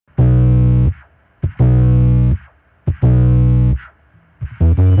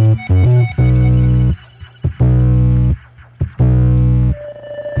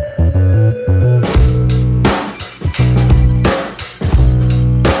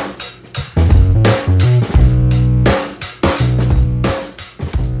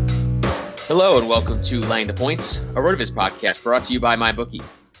and welcome to Laying the Points, a RotoViz podcast brought to you by MyBookie.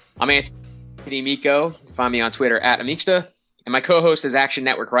 I'm Anthony Amico. You can find me on Twitter at Amixta, and my co-host is Action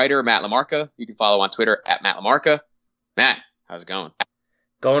Network writer Matt LaMarca. You can follow on Twitter at Matt LaMarca. Matt, how's it going?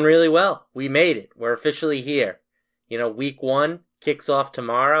 Going really well. We made it. We're officially here. Week 1 kicks off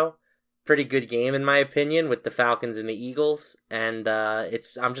tomorrow. Pretty good game in my opinion with the Falcons and the Eagles, and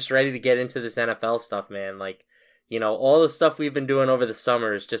I'm just ready to get into this NFL stuff, man. All the stuff we've been doing over the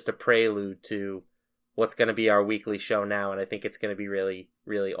summer is just a prelude to what's going to be our weekly show now, and I think it's going to be really,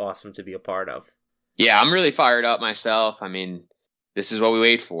 really awesome to be a part of. Yeah, I'm really fired up myself. I mean, this is what we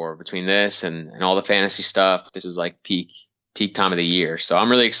wait for between this and all the fantasy stuff. This is like peak time of the year. So I'm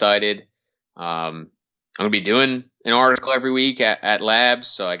really excited. I'm going to be doing an article every week at Labs,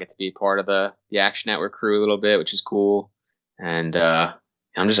 so I get to be a part of the Action Network crew a little bit, which is cool. And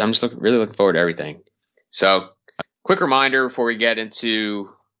I'm just really looking forward to everything. So quick reminder before we get into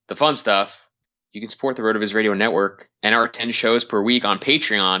the fun stuff, you can support the RotoViz Radio Network and our 10 shows per week on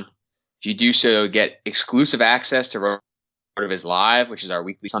Patreon. If you do so, get exclusive access to RotoViz Live, which is our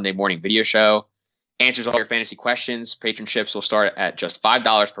weekly Sunday morning video show. Answers all your fantasy questions. Patronships will start at just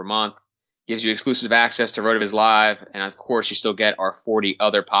 $5 per month. Gives you exclusive access to RotoViz Live. And of course, you still get our 40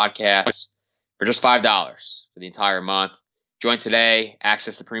 other podcasts for just $5 for the entire month. Join today.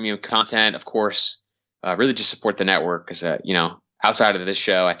 Access to premium content. Of course, really just support the network because, outside of this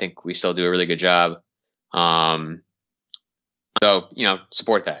show, I think we still do a really good job. So,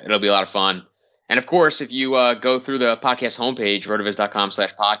 support that. It'll be a lot of fun. And of course, if you go through the podcast homepage,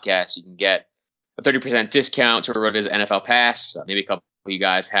 rotoviz.com/podcast, you can get a 30% discount to a RotoViz NFL Pass. Maybe a couple of you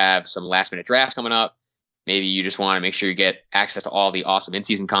guys have some last minute drafts coming up. Maybe you just want to make sure you get access to all the awesome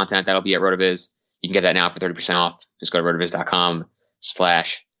in-season content that'll be at RotoViz. You can get that now for 30% off. Just go to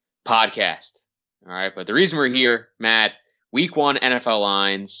rotoviz.com/podcast. All right. But the reason we're here, Matt, week 1 NFL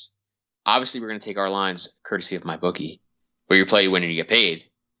lines. Obviously, we're going to take our lines courtesy of MyBookie, where you play, you win, and you get paid.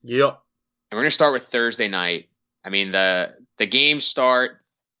 Yep. And we're going to start with Thursday night. I mean, the games start,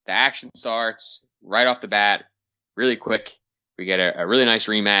 the action starts right off the bat, really quick. We get a really nice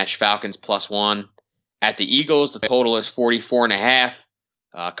rematch, Falcons +1 at the Eagles. The total is 44.5.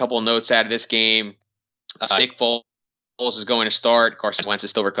 A couple of notes out of this game. Nick Foles is going to start. Carson Wentz is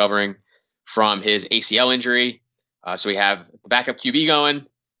still recovering from his ACL injury. So we have the backup QB going,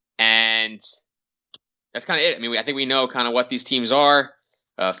 and that's kind of it. I mean, I think we know kind of what these teams are.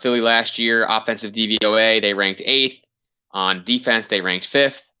 Philly last year, offensive DVOA, they ranked 8th. On defense, they ranked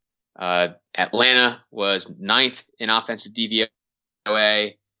 5th. Atlanta was 9th in offensive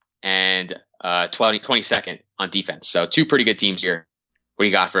DVOA and 22nd on defense. So 2 pretty good teams here. What do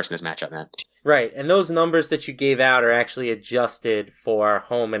you got for us in this matchup, man? Right, and those numbers that you gave out are actually adjusted for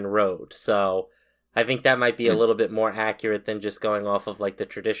home and road. So I think that might be a little bit more accurate than just going off of like the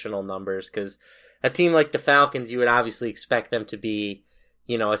traditional numbers, because a team like the Falcons, you would obviously expect them to be,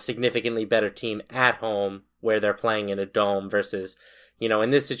 a significantly better team at home where they're playing in a dome versus,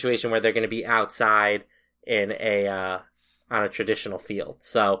 in this situation where they're going to be outside in on a traditional field.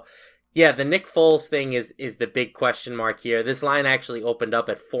 So yeah, the Nick Foles thing is the big question mark here. This line actually opened up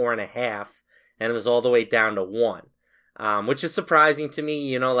at 4.5 and it was all the way down to 1, which is surprising to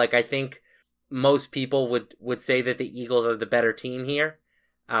me. I think most people would say that the Eagles are the better team here.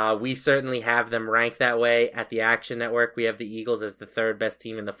 We certainly have them ranked that way at the Action Network. We have the Eagles as the 3rd best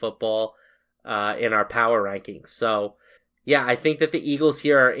team in the football in our power rankings. So yeah, I think that the Eagles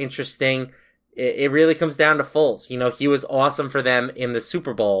here are interesting. It really comes down to Foles. He was awesome for them in the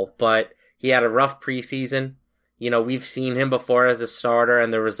Super Bowl, but he had a rough preseason. We've seen him before as a starter,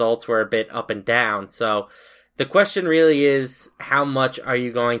 and the results were a bit up and down. So the question really is, how much are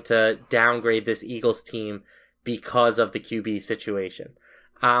you going to downgrade this Eagles team because of the QB situation?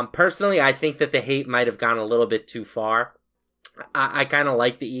 Personally, I think that the hate might have gone a little bit too far. I kind of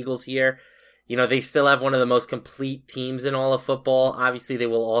like the Eagles here. They still have one of the most complete teams in all of football. Obviously, they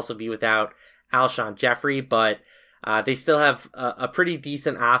will also be without Alshon Jeffrey, but they still have a pretty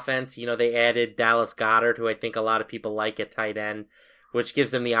decent offense. They added Dallas Goedert, who I think a lot of people like at tight end, which gives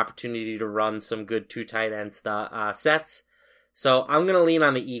them the opportunity to run some good 2 tight end sets. So I'm going to lean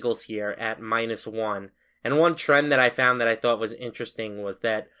on the Eagles here at -1. And one trend that I found that I thought was interesting was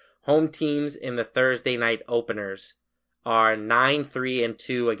that home teams in the Thursday night openers are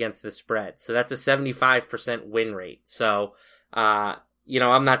 9-3-2 against the spread. So that's a 75% win rate. So, I'm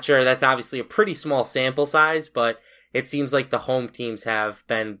not sure. That's obviously a pretty small sample size, but it seems like the home teams have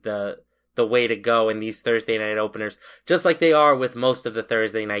been the way to go in these Thursday night openers, just like they are with most of the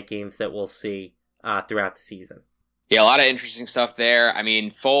Thursday night games that we'll see throughout the season. Yeah, a lot of interesting stuff there. I mean,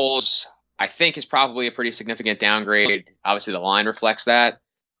 Foles, I think, is probably a pretty significant downgrade. Obviously, the line reflects that.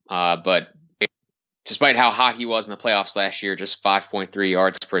 But despite how hot he was in the playoffs last year, just 5.3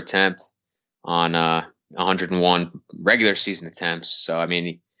 yards per attempt on 101 regular season attempts. So, I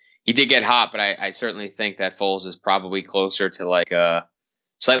mean, he did get hot, but I certainly think that Foles is probably closer to like a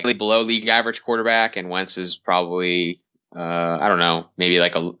slightly below league average quarterback, and Wentz is probably, I don't know, maybe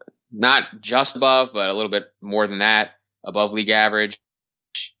like not just above, but a little bit more than that, above league average.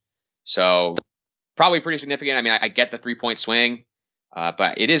 So probably pretty significant. I mean, I get the 3-point swing,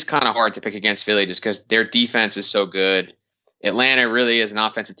 but it is kind of hard to pick against Philly just because their defense is so good. Atlanta really is an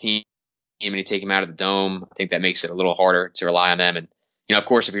offensive team, and you take them out of the dome. I think that makes it a little harder to rely on them. And, of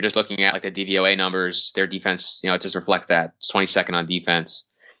course, if you're just looking at like the DVOA numbers, their defense, it just reflects that. It's 22nd on defense.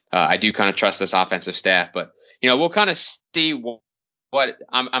 I do kind of trust this offensive staff, but, we'll kind of see what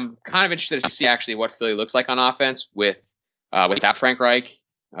I'm kind of interested to see actually what Philly looks like on offense without Frank Reich,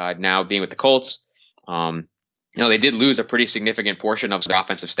 now being with the Colts. They did lose a pretty significant portion of their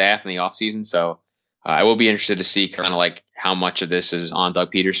offensive staff in the offseason, so I will be interested to see kind of like how much of this is on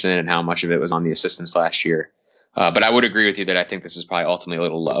Doug Peterson and how much of it was on the assistants last year. But I would agree with you that I think this is probably ultimately a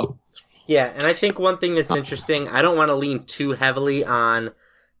little low. Yeah, and I think one thing that's interesting, I don't want to lean too heavily on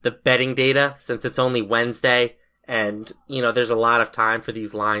the betting data since it's only Wednesday and, there's a lot of time for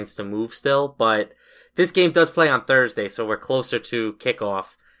these lines to move still, but this game does play on Thursday, so we're closer to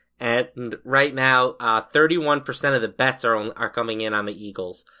kickoff. And right now, 31% of the bets are coming in on the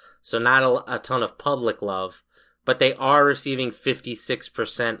Eagles. So not a ton of public love, but they are receiving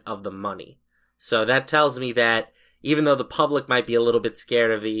 56% of the money. So that tells me that even though the public might be a little bit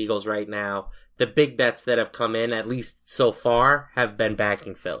scared of the Eagles right now, the big bets that have come in, at least so far, have been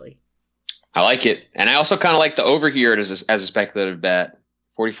backing Philly. I like it. And I also kind of like the over here as a speculative bet.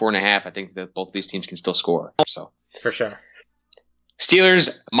 44.5. I think that both of these teams can still score. So for sure.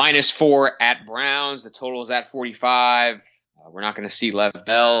 Steelers -4 at Browns. The total is at 45. We're not going to see Lev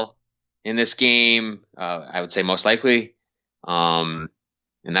Bell in this game. I would say most likely. And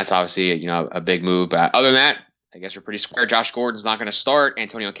that's obviously, a big move. But other than that, I guess we're pretty square. Josh Gordon's not going to start.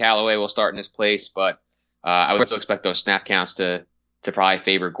 Antonio Callaway will start in his place, but I would still expect those snap counts to probably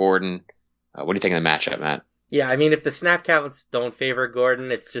favor Gordon. What do you think of the matchup, Matt? Yeah, I mean, if the snap counts don't favor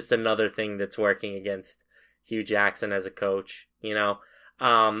Gordon, it's just another thing that's working against Hugh Jackson as a coach.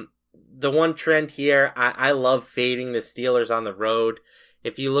 The one trend here, I love fading the Steelers on the road.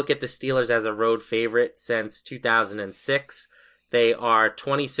 If you look at the Steelers as a road favorite since 2006, they are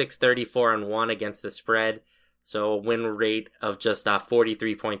 26-34-1 against the spread. So a win rate of just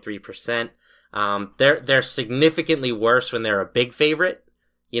 43.3%. They're significantly worse when they're a big favorite,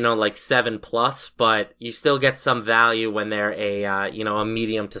 like 7+, but you still get some value when they're a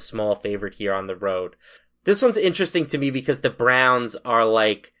medium to small favorite here on the road. This one's interesting to me because the Browns are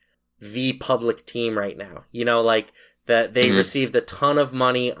like the public team right now. They received a ton of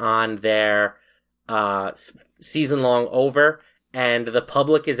money on their season-long over, and the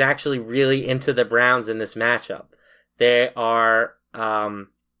public is actually really into the Browns in this matchup. They are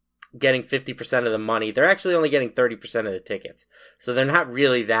getting 50% of the money. They're actually only getting 30% of the tickets, so they're not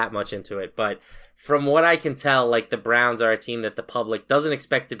really that much into it. But from what I can tell, the Browns are a team that the public doesn't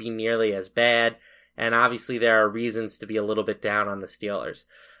expect to be nearly as bad, and obviously there are reasons to be a little bit down on the Steelers.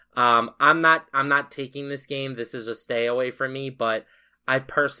 I'm not taking this game. This is a stay away from me, but I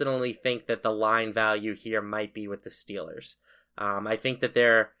personally think that the line value here might be with the Steelers. I think that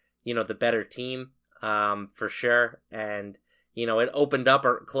they're, the better team, for sure. And, it opened up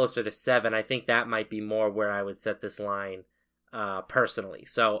closer to 7. I think that might be more where I would set this line, personally.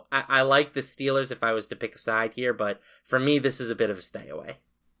 So I like the Steelers if I was to pick a side here, but for me, this is a bit of a stay away.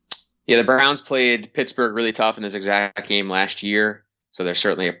 Yeah, the Browns played Pittsburgh really tough in this exact game last year. So there's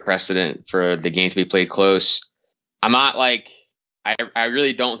certainly a precedent for the game to be played close. I'm not I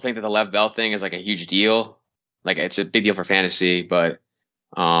really don't think that the Lev Bell thing is a huge deal. It's a big deal for fantasy, but,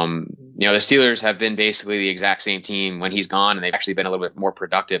 the Steelers have been basically the exact same team when he's gone, and they've actually been a little bit more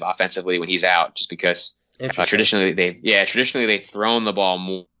productive offensively when he's out, just because traditionally they've thrown the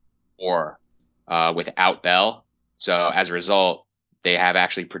ball more without Bell. So as a result, they have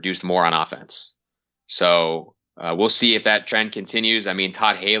actually produced more on offense. So we'll see if that trend continues. I mean,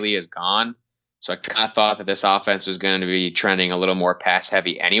 Todd Haley is gone, so I kind of thought that this offense was going to be trending a little more pass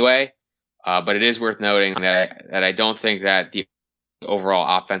heavy anyway. But it is worth noting that I don't think that the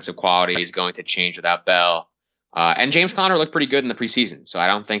overall offensive quality is going to change without Bell. And James Conner looked pretty good in the preseason, so I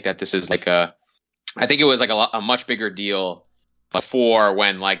don't think that this is I think it was a much bigger deal before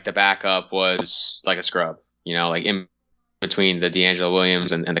when the backup was a scrub, in between the D'Angelo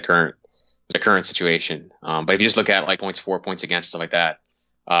Williams and the current situation. But if you just look at points for, points against, stuff like that,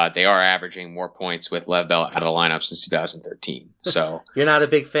 they are averaging more points with Lev Bell out of the lineup since 2013. So you're not a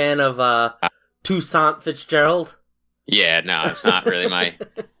big fan of Toussaint Fitzgerald? Yeah, no, it's not really my.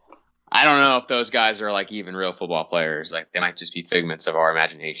 I don't know if those guys are like even real football players. Like they might just be figments of our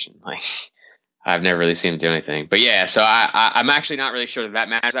imagination. Like I've never really seen them do anything. But yeah, so I'm actually not really sure that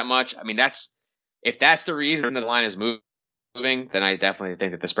matters that much. I mean, if that's the reason the line is moving, then I definitely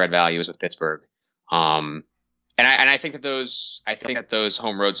think that the spread value is with Pittsburgh. And I think that those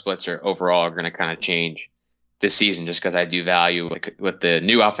home road splits are overall going to kind of change this season, just because I do value what the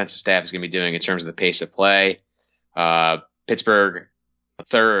new offensive staff is going to be doing in terms of the pace of play. Pittsburgh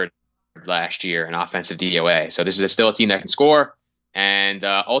third last year in offensive DOA, so this is still a team that can score. And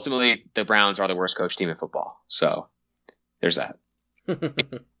ultimately, the Browns are the worst coached team in football. So there's that.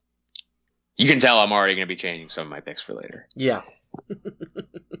 You can tell I'm already going to be changing some of my picks for later. Yeah.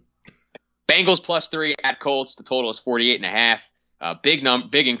 Bengals +3 at Colts. The total is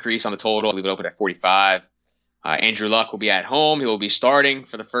 48.5. Big increase on the total. We would open at 45. Andrew Luck will be at home. He will be starting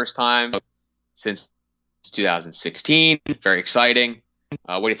for the first time since 2016. Very exciting.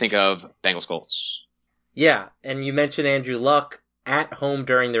 What do you think of Bengals Colts? Yeah, and you mentioned Andrew Luck at home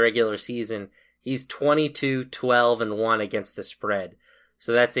during the regular season. He's 22-12-1 against the spread.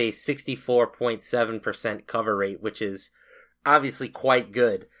 So that's a 64.7% cover rate, which is obviously quite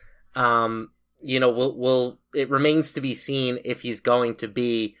good. It remains to be seen if he's going to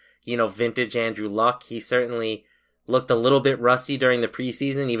be, vintage Andrew Luck. He certainly looked a little bit rusty during the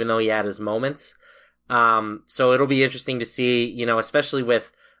preseason, even though he had his moments. So it'll be interesting to see, especially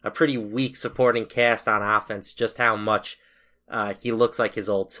with a pretty weak supporting cast on offense, just how much he looks like his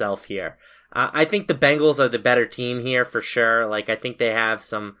old self here. I think the Bengals are the better team here for sure. Like, I think they have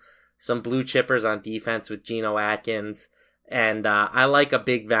some blue chippers on defense with Geno Atkins. And I like a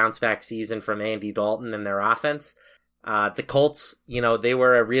big bounce back season from Andy Dalton and their offense. The Colts, they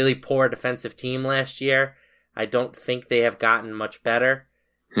were a really poor defensive team last year. I don't think they have gotten much better.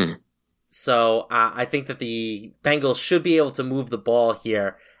 So I think that the Bengals should be able to move the ball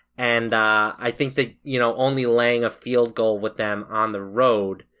here. And I think that, only laying a field goal with them on the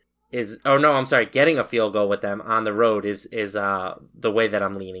road getting a field goal with them on the road is the way that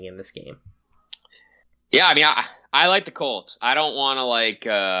I'm leaning in this game. Yeah, I mean, I like the Colts. I don't want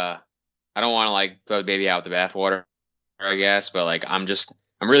to throw the baby out with the bathwater, I guess, but I'm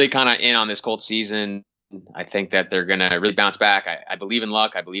really kind of in on this Colts season. I think that they're going to really bounce back. I believe in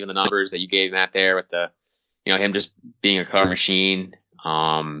Luck. I believe in the numbers that you gave Matt there with him just being a cover machine.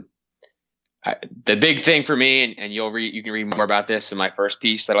 The big thing for me, and you can read more about this in my first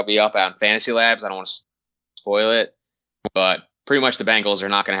piece that'll be up on Fantasy Labs. I don't want to spoil it, but pretty much the Bengals are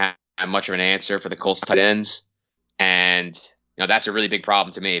not going to have much of an answer for the Colts tight ends. And, that's a really big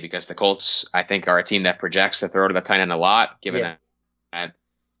problem to me because the Colts, I think, are a team that projects to throw to the tight end a lot, given that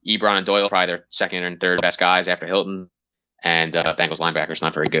Ebron and Doyle are probably their second and third best guys after Hilton, and Bengals linebackers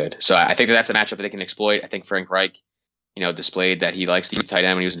not very good. So I think that's a matchup that they can exploit. I think Frank Reich, displayed that he likes to use tight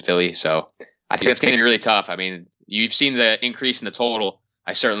end when he was in Philly. So I think that's going to be really tough. I mean, you've seen the increase in the total.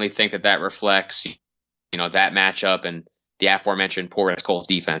 I certainly think that reflects, that matchup and the aforementioned poor Colts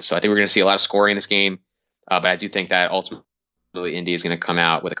defense. So I think we're going to see a lot of scoring in this game. But I do think that ultimately Indy is going to come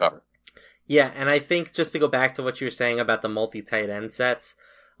out with a cover. Yeah, and I think just to go back to what you were saying about the multi-tight end sets,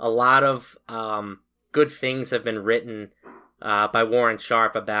 a lot of good things have been written by Warren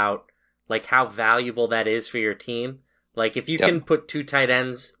Sharp about how valuable that is for your team. If you can put two tight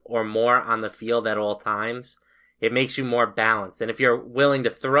ends or more on the field at all times, it makes you more balanced. And if you're willing to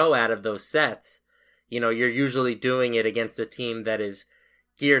throw out of those sets, you're usually doing it against a team that is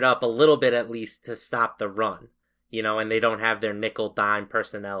geared up a little bit at least to stop the run, and they don't have their nickel dime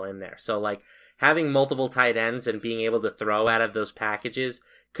personnel in there. So having multiple tight ends and being able to throw out of those packages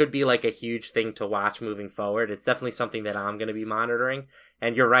could be a huge thing to watch moving forward. It's definitely something that I'm going to be monitoring.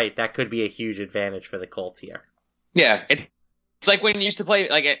 And you're right, that could be a huge advantage for the Colts here. Yeah, it's like when you used to play,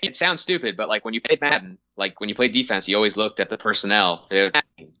 it sounds stupid, but when you played Madden, when you played defense, you always looked at the personnel,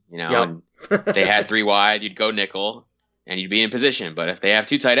 and they had three wide, you'd go nickel, and you'd be in position. But if they have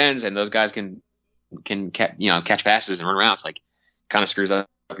two tight ends and those guys can catch passes and run routes, kind of screws up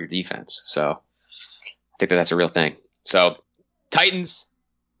your defense. So I think that's a real thing. So Titans,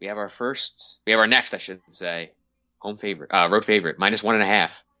 we have our next, I should say, road favorite,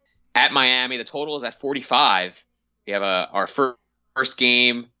 -1.5 at Miami. The total is at 45. We have our first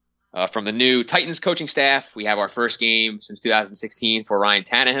game from the new Titans coaching staff. We have our first game since 2016 for Ryan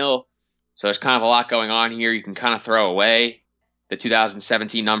Tannehill. So there's kind of a lot going on here. You can kind of throw away the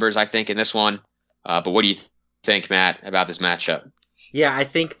 2017 numbers, I think, in this one. But what do you think, Matt, about this matchup? Yeah, I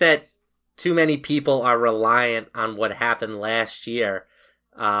think that too many people are reliant on what happened last year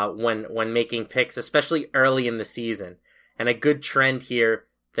when making picks, especially early in the season. And a good trend here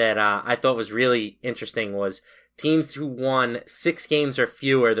that I thought was really interesting was teams who won 6 games or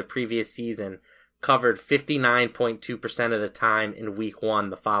fewer the previous season covered 59.2% of the time in week 1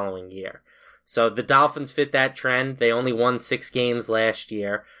 the following year. So the Dolphins fit that trend. They only won 6 games last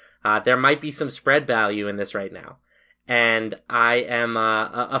year. There might be some spread value in this right now. And I am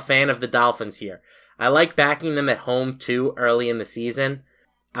a fan of the Dolphins here. I like backing them at home too early in the season.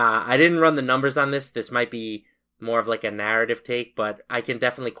 I didn't run the numbers on this. This might be more of like a narrative take, but I can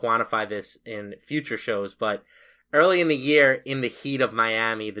definitely quantify this in future shows. But early in the year, in the heat of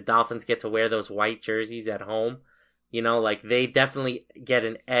Miami, the Dolphins get to wear those white jerseys at home. You know, like they definitely get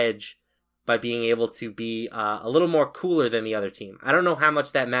an edge by being able to be a little more cooler than the other team. I don't know how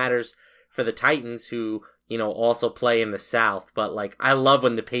much that matters for the Titans, who, you know, also play in the South, but like I love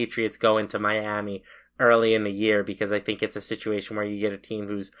when the Patriots go into Miami early in the year, because I think it's a situation where you get a team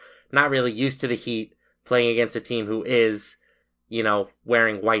who's not really used to the heat playing against a team who is, you know,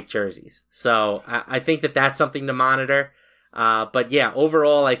 wearing white jerseys. So I think that that's something to monitor. But yeah,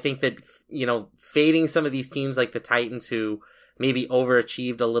 overall, I think that, you know, fading some of these teams like the Titans, who maybe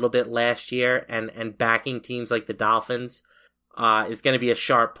overachieved a little bit last year, and backing teams like the Dolphins is going to be a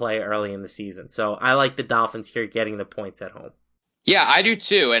sharp play early in the season. So I like the Dolphins here getting the points at home. Yeah, I do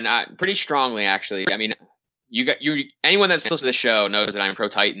too, and pretty strongly actually. I mean, anyone that's listened to the show knows that I'm pro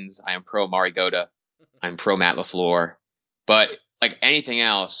Titans. I am pro Mariota. I'm pro Matt LaFleur. But like anything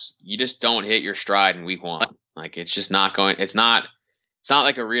else, you just don't hit your stride in week 1. Like it's just not going. It's not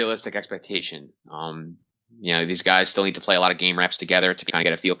like a realistic expectation. You know, these guys still need to play a lot of game reps together to kind of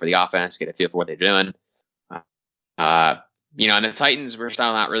get a feel for the offense, get a feel for what they're doing. You know, and the Titans, we're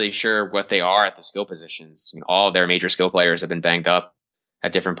still not really sure what they are at the skill positions. You know, all of their major skill players have been banged up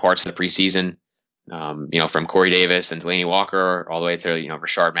at different parts of the preseason. You know, from Corey Davis and Delaney Walker all the way to, you know,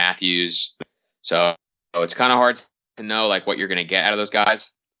 Rashard Matthews. So it's kind of hard to know like what you're going to get out of those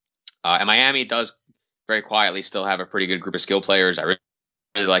guys. And Miami does very quietly still have a pretty good group of skill players. I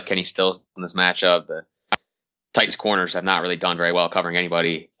really like Kenny Stills in this matchup. The Titans corners have not really done very well covering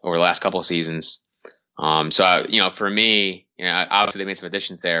anybody over the last couple of seasons. So, you know, for me, you know, obviously they made some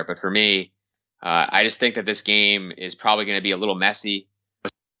additions there, but for me, I just think that this game is probably going to be a little messy.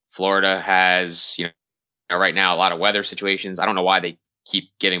 Florida has, you know, right now a lot of weather situations. I don't know why they keep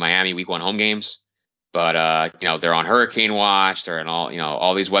giving Miami week 1 home games, but, you know, they're on hurricane watch. They're in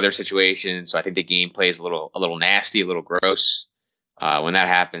all these weather situations. So I think the game plays a little nasty, a little gross. When that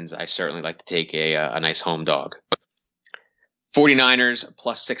happens, I certainly like to take a nice home dog. 49ers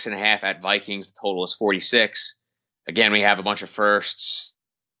plus 6.5 at Vikings. The total is 46. Again, we have a bunch of firsts.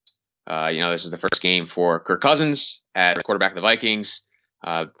 You know, this is the first game for Kirk Cousins at quarterback of the Vikings.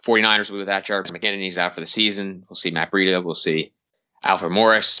 49ers will be without Jarvis McKinnon. He's out for the season. We'll see Matt Breida. We'll see Alfred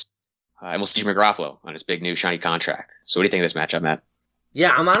Morris. And we'll see Jimmy Garoppolo on his big new shiny contract. So what do you think of this matchup, Matt?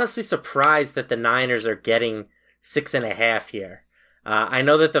 Yeah, I'm honestly surprised that the Niners are getting 6.5 here. I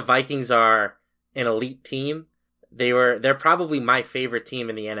know that the Vikings are an elite team. They're probably my favorite team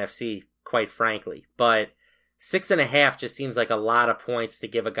in the NFC, quite frankly. But 6.5 just seems like a lot of points to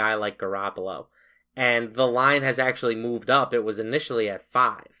give a guy like Garoppolo. And the line has actually moved up. It was initially at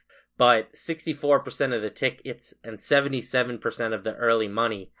 5. But 64% of the tickets and 77% of the early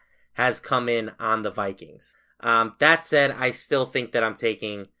money has come in on the Vikings. That said, I still think that I'm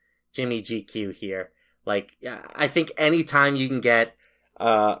taking Jimmy GQ here. Like, I think anytime you can get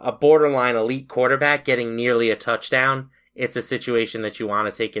a borderline elite quarterback getting nearly a touchdown, it's a situation that you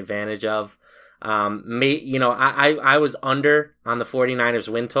want to take advantage of. You know, I was under on the 49ers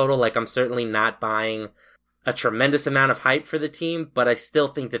win total. Like, I'm certainly not buying a tremendous amount of hype for the team, but I still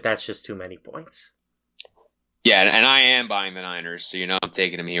think that that's just too many points. Yeah, and I am buying the Niners, so you know I'm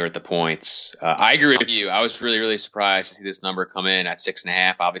taking them here at the points. I agree with you. I was really, really surprised to see this number come in at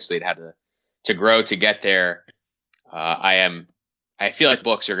 6.5. Obviously, it had to grow to get there. I feel like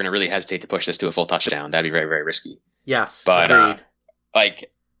books are going to really hesitate to push this to a full touchdown. That'd be very, very risky. Yes, but agreed.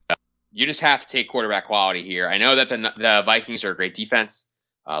 You just have to take quarterback quality here. I know that the Vikings are a great defense.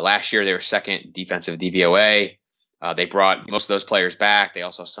 Last year they were second defensive DVOA. They brought most of those players back. They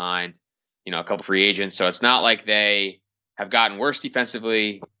also signed, you know, a couple free agents. So it's not like they have gotten worse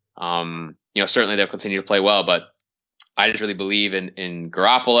defensively. You know, certainly they'll continue to play well, but I just really believe in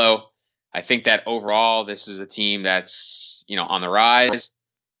Garoppolo. I think that overall this is a team that's, you know, on the rise,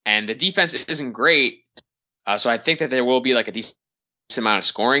 and the defense isn't great. So I think that there will be like a decent amount of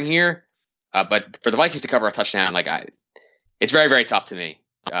scoring here. But for the Vikings to cover a touchdown, it's very, very tough to me,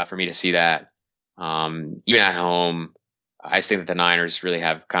 for me to see that. Even at home, I just think that the Niners really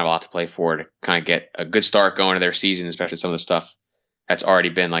have kind of a lot to play for to kind of get a good start going to their season, especially some of the stuff that's already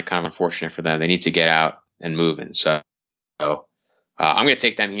been like kind of unfortunate for them. They need to get out and move. And so I'm going to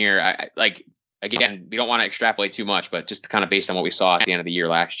take them here. Again, we don't want to extrapolate too much, but just kind of based on what we saw at the end of the year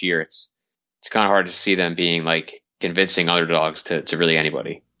last year, it's kind of hard to see them being like convincing underdogs to really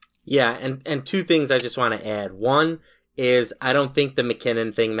anybody. Yeah, and two things I just want to add. One is I don't think the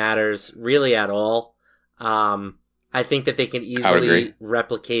McKinnon thing matters really at all. I think that they can easily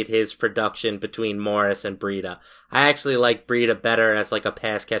replicate his production between Morris and Breida. I actually like Breida better as like a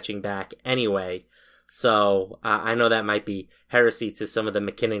pass catching back anyway. So I know that might be heresy to some of the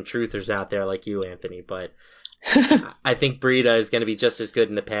McKinnon truthers out there like you, Anthony, but I think Breida is going to be just as good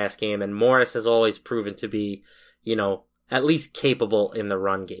in the pass game, and Morris has always proven to be, at least capable in the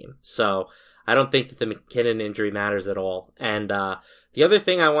run game. So I don't think that the McKinnon injury matters at all. And the other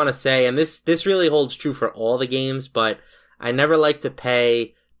thing I want to say, and this really holds true for all the games, but I never like to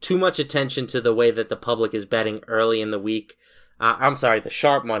pay too much attention to the way that the public is betting early in the week. The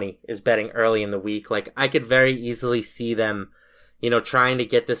sharp money is betting early in the week. Like, I could very easily see them, trying to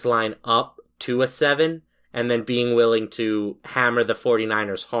get this line up to a 7 and then being willing to hammer the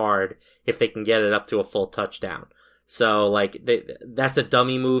 49ers hard if they can get it up to a full touchdown. So, like, that's a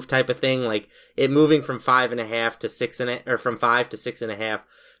dummy move type of thing. Like, it moving from 5.5 to 6.5, or from 5 to 6.5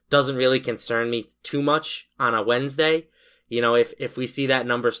 doesn't really concern me too much on a Wednesday. If we see that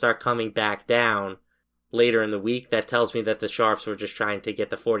number start coming back down later in the week, that tells me that the sharps were just trying to get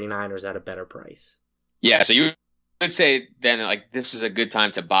the 49ers at a better price. Yeah, so you would say then, like, this is a good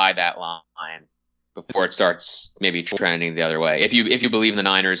time to buy that line before it starts maybe trending the other way. If you believe in the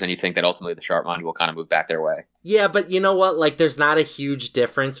Niners and you think that ultimately the sharp money will kind of move back their way. Yeah, but you know what? Like, there's not a huge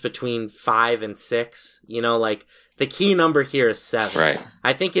difference between 5 and 6. Like, the key number here is 7. Right.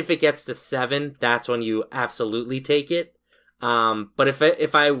 I think if it gets to 7, that's when you absolutely take it. But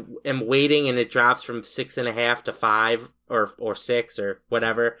if I am waiting and it drops from 6.5 to 5 or 6 or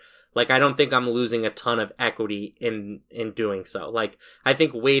whatever, like, I don't think I'm losing a ton of equity in doing so. Like, I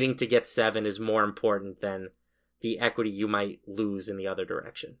think waiting to get 7 is more important than the equity you might lose in the other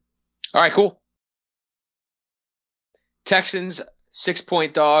direction. All right, cool. Texans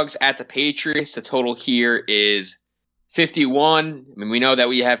 6-point dogs at the Patriots. The total here is 51. I mean, we know that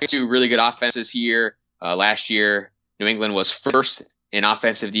we have two really good offenses here. Last year, New England was first in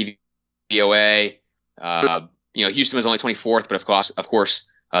offensive DVOA. Houston was only 24th, but of course,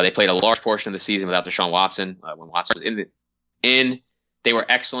 they played a large portion of the season without Deshaun Watson. When Watson was in, they were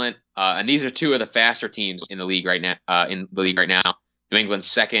excellent. And these are two of the faster teams in the league right now. New England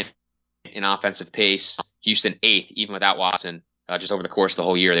second in offensive pace. Houston 8th, even without Watson. Just over the course of the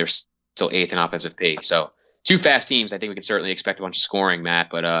whole year, they were still 8th in offensive pace. So two fast teams. I think we can certainly expect a bunch of scoring, Matt.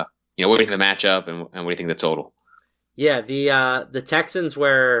 But what do you think of the matchup, and what do you think of the total? Yeah, the Texans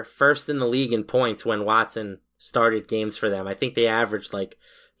were first in the league in points when Watson started games for them. I think they averaged like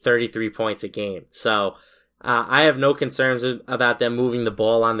 33 points a game. So I have no concerns about them moving the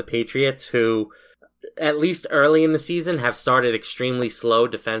ball on the Patriots, who at least early in the season have started extremely slow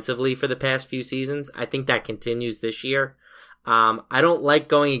defensively for the past few seasons. I think that continues this year. I don't like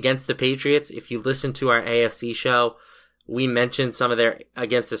going against the Patriots. If you listen to our AFC show, we mentioned some of their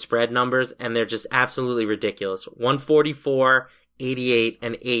against the spread numbers, and they're just absolutely ridiculous. 144, 88,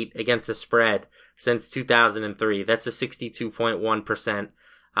 and 8 against the spread since 2003. That's a 62.1%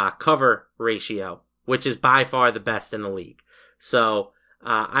 cover ratio, which is by far the best in the league. So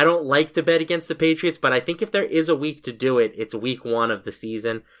I don't like to bet against the Patriots, but I think if there is a week to do it, it's week 1 of the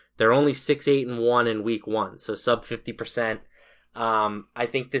season. They're only 6-8-1 in week 1, so sub 50%. I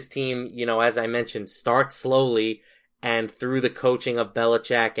think this team, as I mentioned, starts slowly, and through the coaching of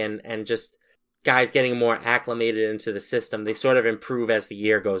Belichick and just guys getting more acclimated into the system, they sort of improve as the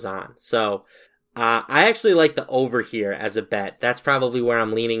year goes on. So I actually like the over here as a bet. That's probably where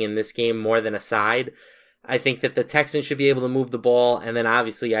I'm leaning in this game more than a side. I think that the Texans should be able to move the ball, and then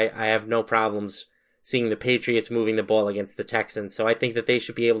obviously I have no problems seeing the Patriots moving the ball against the Texans. So I think that they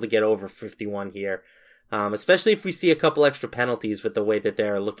should be able to get over 51 here, especially if we see a couple extra penalties with the way that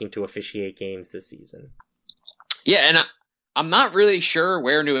they're looking to officiate games this season. Yeah, and I'm not really sure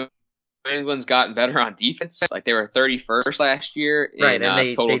where New England's gotten better on defense. Like, they were 31st last year in right, and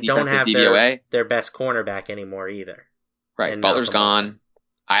they total don't defensive have DVOA. Their best cornerback anymore either. Right, and Butler's gone.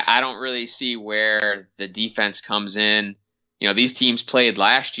 I don't really see where the defense comes in. These teams played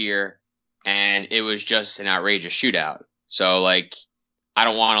last year, and it was just an outrageous shootout. So, like, I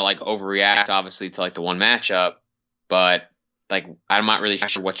don't want to, like, overreact, obviously, to, like, the one matchup, but, like, I'm not really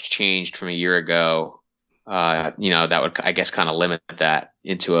sure what's changed from a year ago. That would, I guess, kind of limit that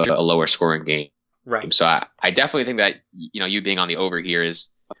into a lower scoring game. Right. So I definitely think that, you being on the over here is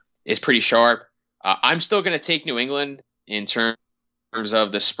pretty sharp. I'm still going to take New England in terms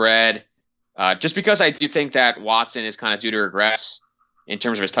of the spread, just because I do think that Watson is kind of due to regress. in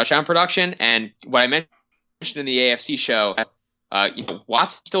terms of his touchdown production. And what I mentioned in the AFC show,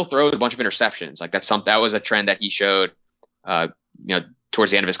 Watts still throws a bunch of interceptions. Like that was a trend that he showed,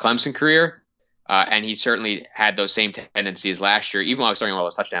 towards the end of his Clemson career. And he certainly had those same tendencies last year, even while he was throwing all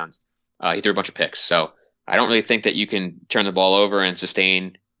those touchdowns. He threw a bunch of picks. So I don't really think that you can turn the ball over and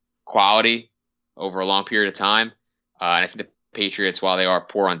sustain quality over a long period of time. And I think the Patriots, while they are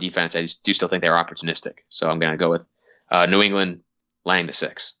poor on defense, I do still think they're opportunistic. So I'm going to go with New England laying the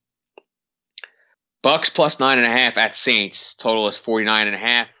 6. Bucks plus 9.5 at Saints. Total is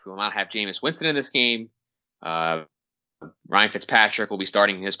 49.5. We will not have Jameis Winston in this game. Ryan Fitzpatrick will be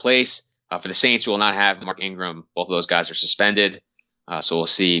starting in his place. For the Saints, we will not have Mark Ingram. Both of those guys are suspended. So we'll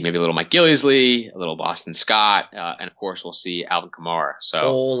see maybe a little Mike Gillislee, a little Boston Scott, and of course we'll see Alvin Kamara. So a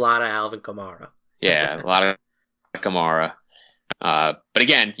whole lot of Alvin Kamara. Yeah, a lot of Kamara. But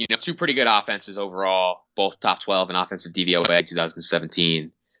again, two pretty good offenses overall, both top 12 in offensive DVOA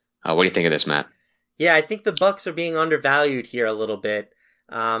 2017. What do you think of this, Matt? Yeah, I think the Bucks are being undervalued here a little bit.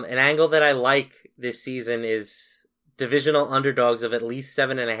 An angle that I like this season is divisional underdogs of at least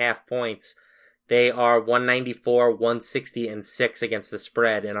 7.5 points. They are 194, 160, and 6 against the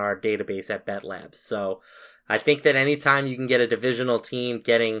spread in our database at BetLabs. So I think that anytime you can get a divisional team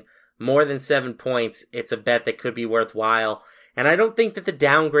getting more than 7 points, it's a bet that could be worthwhile. And I don't think that the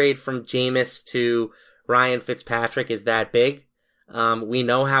downgrade from Jameis to Ryan Fitzpatrick is that big. We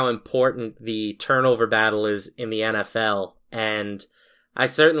know how important the turnover battle is in the NFL, and I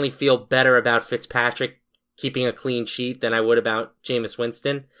certainly feel better about Fitzpatrick keeping a clean sheet than I would about Jameis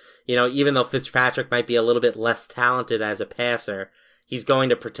Winston. Even though Fitzpatrick might be a little bit less talented as a passer, he's going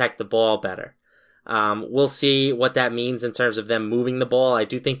to protect the ball better. We'll see what that means in terms of them moving the ball. I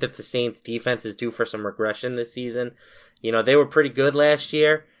do think that the Saints defense is due for some regression this season. They were pretty good last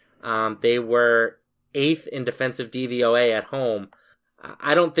year. They were 8th in defensive DVOA at home.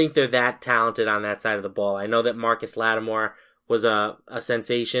 I don't think they're that talented on that side of the ball. I know that Marcus Lattimore was a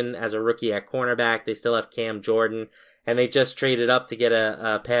sensation as a rookie at cornerback. They still have Cam Jordan, and they just traded up to get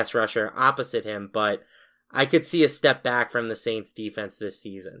a pass rusher opposite him, but I could see a step back from the Saints defense this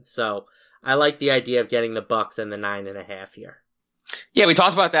season. So I like the idea of getting the Bucks and the 9.5 here. Yeah, we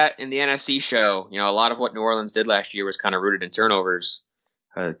talked about that in the NFC show. A lot of what New Orleans did last year was kind of rooted in turnovers,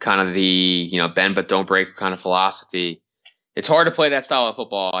 kind of the, bend but don't break kind of philosophy. It's hard to play that style of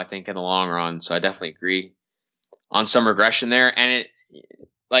football, I think, in the long run. So I definitely agree on some regression there. And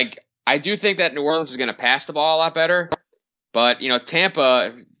I do think that New Orleans is going to pass the ball a lot better. But,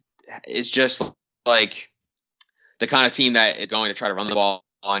 Tampa is just like the kind of team that is going to try to run the ball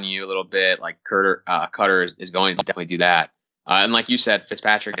on you a little bit. Like Cutter is going to definitely do that. And like you said,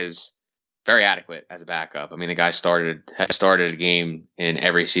 Fitzpatrick is very adequate as a backup. I mean, the guy has started a game in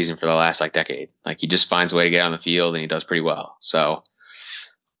every season for the last decade. He just finds a way to get on the field and he does pretty well. So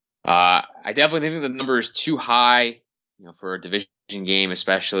I definitely think the number is too high, for a division game,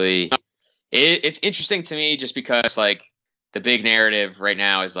 especially. It's interesting to me just because the big narrative right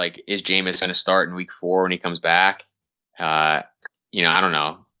now is Jameis going to start in week 4 when he comes back? I don't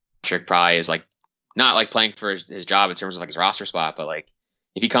know. Patrick probably is not playing for his job in terms of his roster spot, but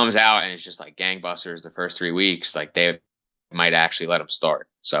if he comes out and it's just gangbusters the first 3 weeks, they might actually let him start.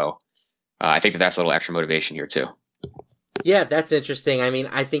 So I think that's a little extra motivation here too. Yeah, that's interesting. I mean,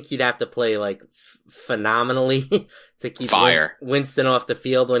 I think he'd have to play phenomenally to keep Winston off the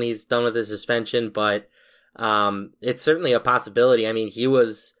field when he's done with his suspension, but it's certainly a possibility. I mean, he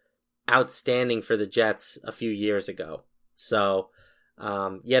was outstanding for the Jets a few years ago. So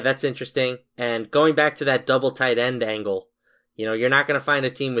yeah, that's interesting. And going back to that double tight end angle, you're not going to find a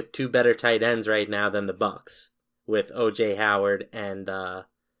team with 2 better tight ends right now than the Bucks with O.J. Howard and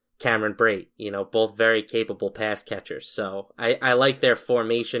Cameron Brate, both very capable pass catchers. So I like their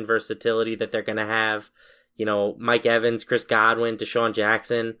formation versatility that they're going to have. Mike Evans, Chris Godwin, Deshaun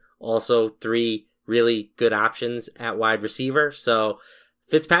Jackson, also 3 really good options at wide receiver. So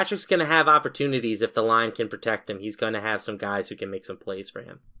Fitzpatrick's going to have opportunities if the line can protect him. He's going to have some guys who can make some plays for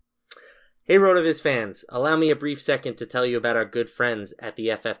him. Hey RotoViz fans, allow me a brief second to tell you about our good friends at the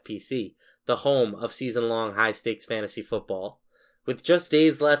FFPC, the home of season-long high-stakes fantasy football. With just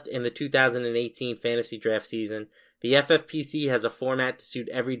days left in the 2018 fantasy draft season, the FFPC has a format to suit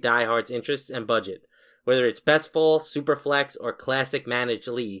every diehard's interests and budget. Whether it's best ball, superflex, or classic managed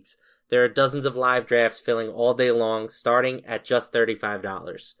leagues, there are dozens of live drafts filling all day long, starting at just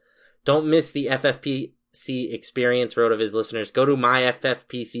 $35. Don't miss the FFPC experience, RotoViz listeners. Go to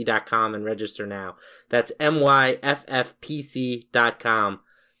myffpc.com and register now. That's myffpc.com,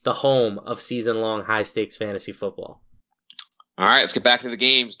 the home of season-long high-stakes fantasy football. All right, let's get back to the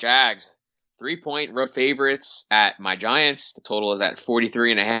games. Jags 3-point road favorites at my Giants. The total is at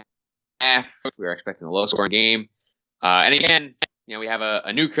 43.5. We are expecting a low-scoring game. And again, we have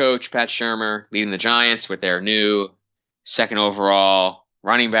a new coach, Pat Shurmur, leading the Giants with their new second overall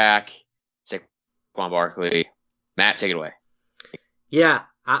running back, Saquon Barkley. Matt, take it away. Yeah,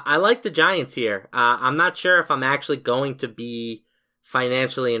 I like the Giants here. I'm not sure if I'm actually going to be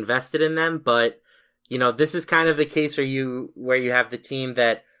financially invested in them, but this is kind of the case where you have the team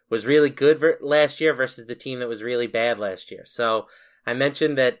that was really good last year versus the team that was really bad last year. So I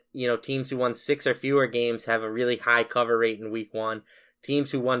mentioned that, teams who won 6 or fewer games have a really high cover rate in week 1.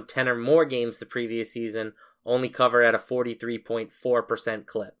 Teams who won 10 or more games the previous season only cover at a 43.4%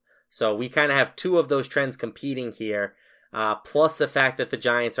 clip. So we kind of have 2 of those trends competing here, plus the fact that the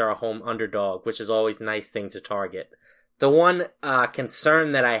Giants are a home underdog, which is always a nice thing to target. The one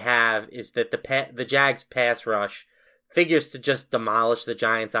concern that I have is that the Jags pass rush figures to just demolish the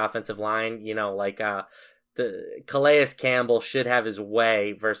Giants offensive line. The Calais Campbell should have his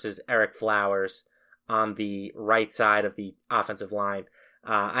way versus Eric Flowers on the right side of the offensive line.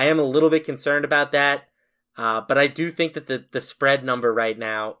 I am a little bit concerned about that, but I do think that the spread number right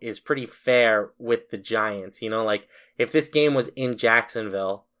now is pretty fair with the Giants. If this game was in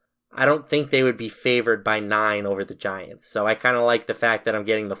Jacksonville, I don't think they would be favored by 9 over the Giants. So I kind of like the fact that I'm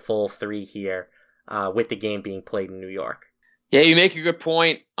getting the full 3 here with the game being played in New York. Yeah, you make a good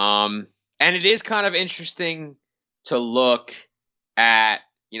point. And it is kind of interesting to look at,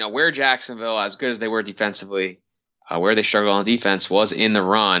 where Jacksonville, as good as they were defensively, where they struggled on defense was in the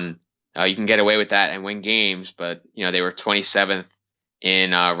run. You can get away with that and win games, but, they were 27th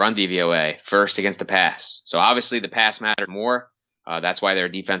in run DVOA, first against the pass. So obviously the pass mattered more. That's why their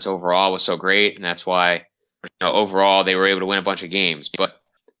defense overall was so great, and that's why, overall they were able to win a bunch of games. But,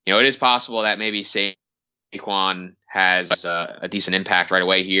 it is possible that maybe Saquon has a decent impact right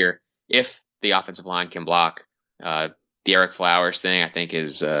away here. If the offensive line can block, the Eric Flowers thing, I think,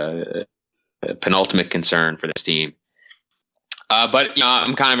 is a penultimate concern for this team. But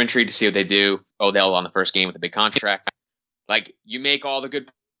I'm kind of intrigued to see what they do. Odell on the first game with a big contract. You make all the good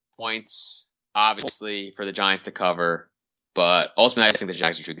points, obviously, for the Giants to cover. But ultimately, I think the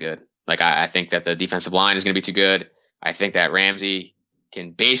Jags are too good. I think that the defensive line is going to be too good. I think that Ramsey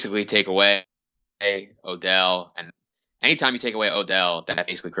can basically take away Odell, and anytime you take away Odell, that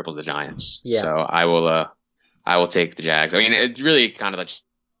basically cripples the Giants. Yeah. So I will take the Jags. I mean, it's really kind of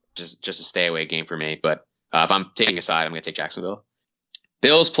just a stay away game for me. But if I'm taking a side, I'm going to take Jacksonville.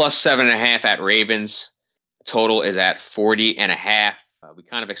 Bills plus 7.5 at Ravens. Total is at 40.5. We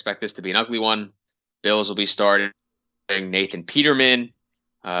kind of expect this to be an ugly one. Bills will be starting Nathan Peterman.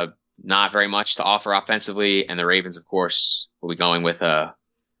 Not very much to offer offensively, and the Ravens, of course, will be going with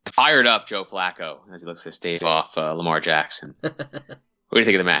fired up Joe Flacco as he looks to stave off Lamar Jackson. What do you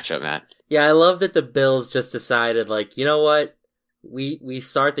think of the matchup, Matt? Yeah, I love that the Bills just decided, you know what? We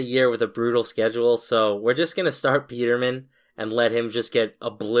start the year with a brutal schedule, so we're just going to start Peterman and let him just get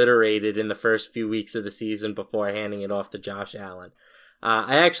obliterated in the first few weeks of the season before handing it off to Josh Allen.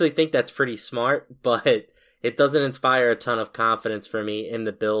 I actually think that's pretty smart, but it doesn't inspire a ton of confidence for me in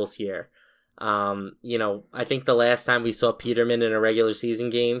the Bills here. I think the last time we saw Peterman in a regular season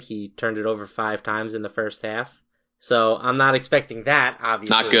game, he turned it over 5 times in the first half. So I'm not expecting that,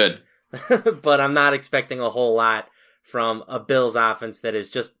 obviously. Not good. But I'm not expecting a whole lot from a Bills offense that is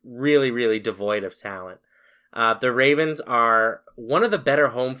just really, really devoid of talent. The Ravens are one of the better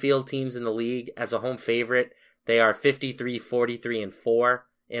home field teams in the league as a home favorite. They are 53, 43, and 4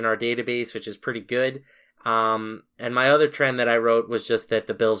 in our database, which is pretty good. And my other trend that I wrote was just that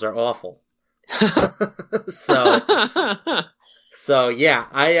the Bills are awful. So yeah,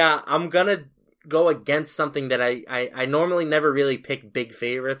 I'm gonna go against something that I normally never really pick big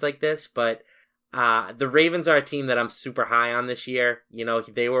favorites like this, but the Ravens are a team that I'm super high on this year.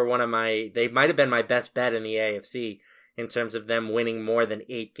 They were they might have been my best bet in the AFC in terms of them winning more than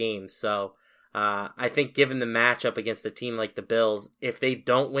 8 games. So I think given the matchup against a team like the Bills, if they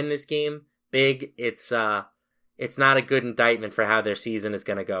don't win this game big, it's not a good indictment for how their season is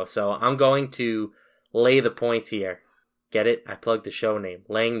going to go. So I'm going to lay the points here. Get it? I plugged the show name,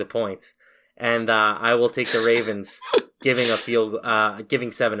 laying the points. And I will take the Ravens giving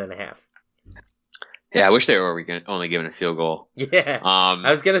 7.5. Yeah, I wish they were only giving a field goal. Yeah.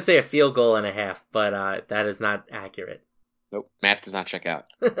 I was going to say a field goal and a half, but that is not accurate. Nope. Math does not check out.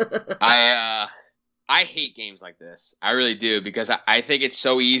 I hate games like this. I really do, because I think it's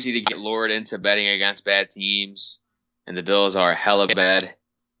so easy to get lured into betting against bad teams, and the Bills are hella bad.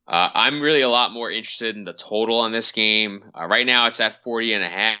 I'm really a lot more interested in the total on this game. Right now it's at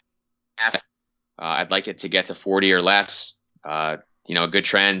 40.5. I'd like it to get to 40 or less. A good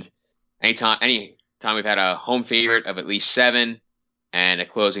trend. Anytime we've had a home favorite of at least 7 and a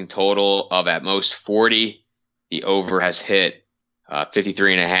closing total of at most 40, the over has hit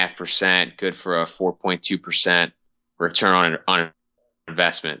 53.5%, good for a 4.2% return on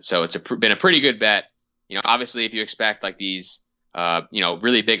investment. So it's been a pretty good bet. Obviously, if you expect like these,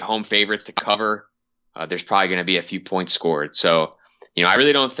 really big home favorites to cover, there's probably going to be a few points scored. So, I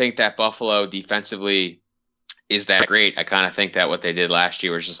really don't think that Buffalo defensively is that great. I kind of think that what they did last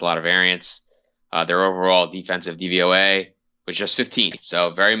year was just a lot of variance. Their overall defensive DVOA was just 15th,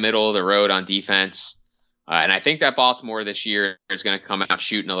 so very middle of the road on defense. And I think that Baltimore this year is going to come out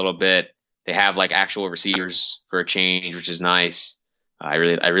shooting a little bit. They have like actual receivers for a change, which is nice. I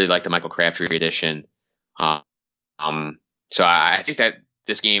really like the Michael Crabtree edition. So I think that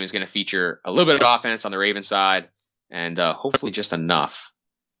this game is going to feature a little bit of offense on the Ravens side, and hopefully just enough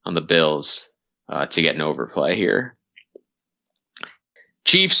on the Bills to get an overplay here.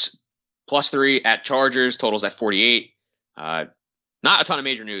 Chiefs +3 at Chargers, totals at 48. Not a ton of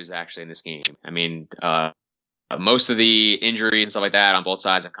major news actually in this game. I mean, most of the injuries and stuff like that on both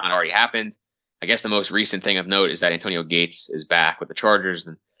sides have kind of already happened. I guess the most recent thing of note is that Antonio Gates is back with the Chargers,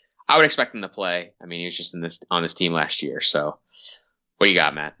 and I would expect him to play. I mean, he was just on this team last year. So, what do you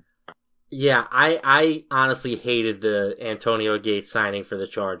got, Matt? Yeah, I honestly hated the Antonio Gates signing for the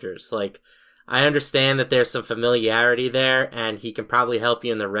Chargers. Like, I understand that there's some familiarity there, and he can probably help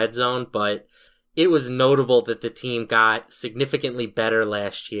you in the red zone, but it was notable that the team got significantly better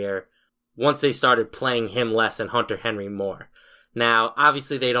last year once they started playing him less and Hunter Henry more. Now,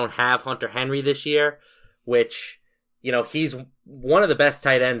 obviously they don't have Hunter Henry this year, which, he's one of the best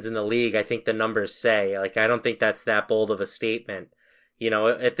tight ends in the league, I think the numbers say. Like, I don't think that's that bold of a statement.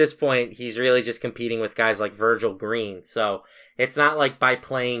 At this point, he's really just competing with guys like Virgil Green. So it's not like by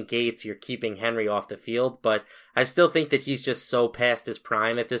playing Gates, you're keeping Henry off the field, but I still think that he's just so past his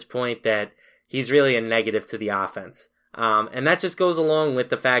prime at this point that he's really a negative to the offense. And that just goes along with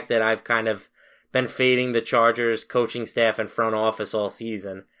the fact that I've kind of been fading the Chargers coaching staff and front office all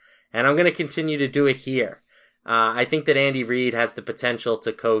season. And I'm going to continue to do it here. I think that Andy Reid has the potential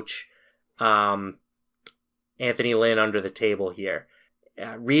to coach Anthony Lynn under the table here.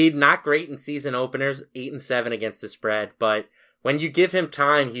 Reid, not great in season openers, 8-7 against the spread, but when you give him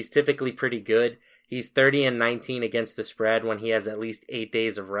time, he's typically pretty good. He's 30-19 against the spread when he has at least 8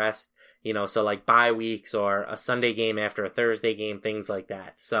 days of rest. So like bye weeks or a Sunday game after a Thursday game, things like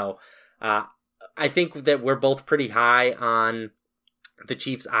that. So, I think that we're both pretty high on the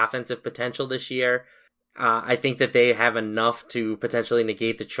Chiefs' offensive potential this year. I think that they have enough to potentially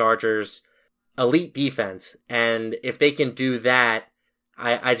negate the Chargers' elite defense. And if they can do that,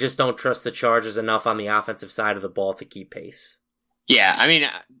 I just don't trust the Chargers enough on the offensive side of the ball to keep pace. Yeah, I mean,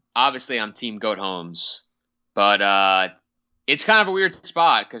 obviously I'm Team Goat Holmes, but it's kind of a weird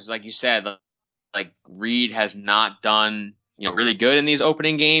spot because, like you said, like Reid has not done really good in these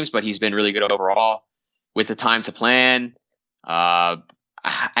opening games, but he's been really good overall with the time to plan. I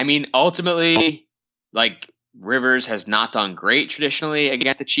mean, ultimately, like Rivers has not done great traditionally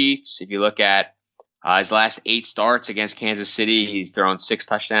against the Chiefs. If you look at his last 8 starts against Kansas City, he's thrown 6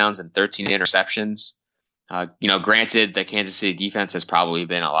 touchdowns and 13 interceptions. Granted, the Kansas City defense has probably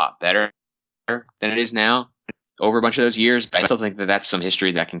been a lot better than it is now over a bunch of those years, but I still think that that's some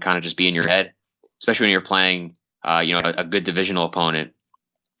history that can kind of just be in your head, especially when you're playing a good divisional opponent.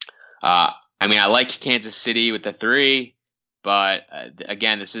 I mean, I like Kansas City with the 3, but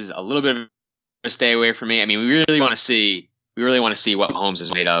again, this is a little bit of a stay away from me. I mean, we really want to see what Mahomes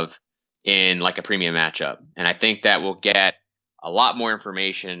is made of in like a premium matchup, and I think that we'll get a lot more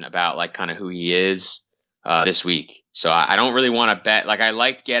information about like kind of who he is this week. So I don't really want to bet. Like, I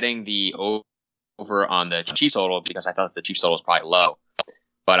liked getting the over on the Chiefs total because I thought the Chiefs total was probably low,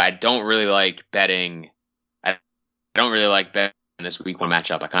 but I don't really like betting. I don't really like betting this week 1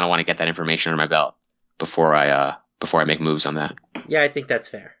 matchup. I kind of want to get that information under my belt before I make moves on that. Yeah, I think that's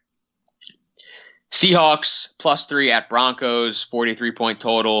fair. Seahawks +3 at Broncos, 43-point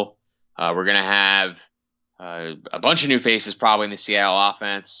total. We're going to have a bunch of new faces probably in the Seattle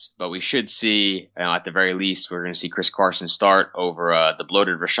offense, but we should see, at the very least, we're going to see Chris Carson start over the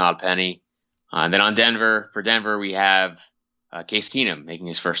bloated Rashad Penny. And then for Denver, we have Case Keenum making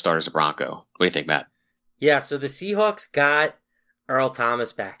his first start as a Bronco. What do you think, Matt? Yeah, so the Seahawks got Earl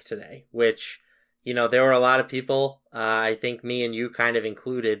Thomas back today, which, there were a lot of people, I think me and you kind of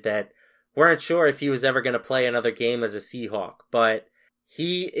included, that weren't sure if he was ever going to play another game as a Seahawk, but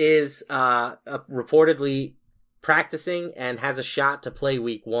he is reportedly practicing and has a shot to play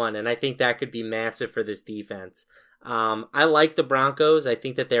week 1, and I think that could be massive for this defense. I like the Broncos. I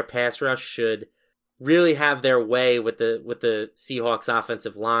think that their pass rush should really have their way with the Seahawks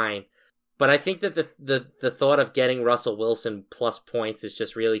offensive line. But I think that the thought of getting Russell Wilson plus points is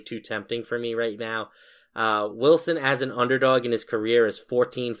just really too tempting for me right now. Wilson as an underdog in his career is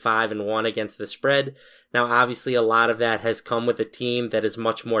 14-5-1 against the spread. Now, obviously, a lot of that has come with a team that is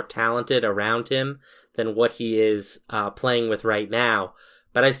much more talented around him than what he is playing with right now.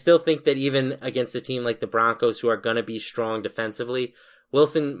 But I still think that even against a team like the Broncos, who are going to be strong defensively,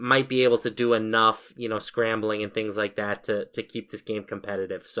 Wilson might be able to do enough, scrambling and things like that to keep this game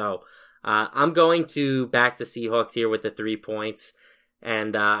competitive. So I'm going to back the Seahawks here with the 3 points.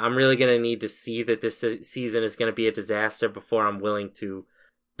 And I'm really going to need to see that this season is going to be a disaster before I'm willing to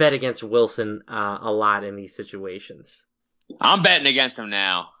bet against Wilson a lot in these situations. I'm betting against him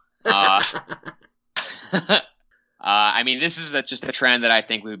now. I mean, this is just a trend that I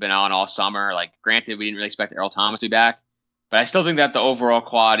think we've been on all summer. Like, granted, we didn't really expect Earl Thomas to be back, but I still think that the overall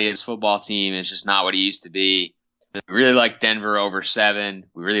quality of this football team is just not what it used to be. We really liked Denver over 7.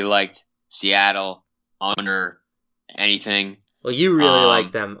 We really liked Seattle under anything. Well, you really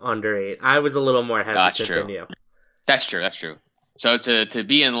like them under 8. I was a little more hesitant than you. That's true. So to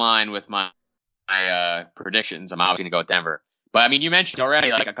be in line with my predictions, I'm obviously going to go with Denver. But, I mean, you mentioned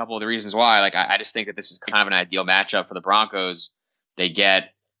already, like, a couple of the reasons why. Like, I just think that this is kind of an ideal matchup for the Broncos. They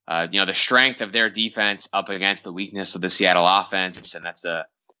get, the strength of their defense up against the weakness of the Seattle offense, and that's a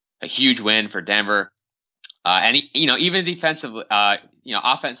huge win for Denver. And, even defensively,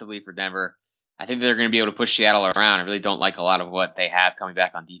 offensively for Denver, I think they're going to be able to push Seattle around. I really don't like a lot of what they have coming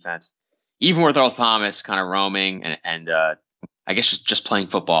back on defense, even with Earl Thomas kind of roaming and I guess just playing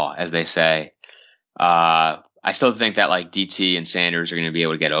football, as they say. I still think that like DT and Sanders are going to be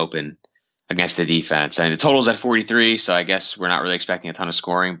able to get open against the defense. I mean, the total's at 43, so I guess we're not really expecting a ton of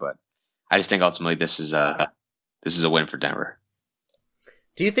scoring, but I just think ultimately this is a win for Denver.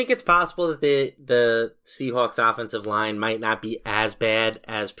 Do you think it's possible that the Seahawks offensive line might not be as bad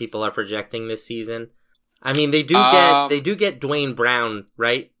as people are projecting this season? I mean, they do get Dwayne Brown,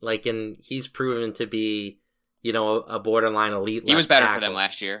 right? Like, and he's proven to be, a borderline elite. He was better tackle. for them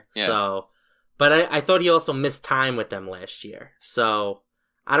last year. Yeah. So, but I thought he also missed time with them last year. So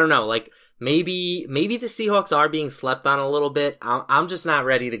I don't know. Like, maybe the Seahawks are being slept on a little bit. I'm just not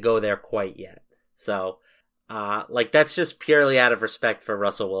ready to go there quite yet. So. That's just purely out of respect for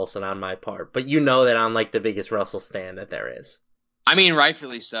Russell Wilson on my part. But that I'm like the biggest Russell stan that there is. I mean,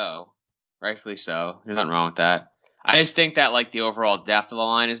 rightfully so. There's nothing wrong with that. I just think that like the overall depth of the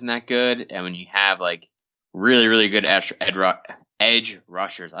line isn't that good. And when you have like really, really good edge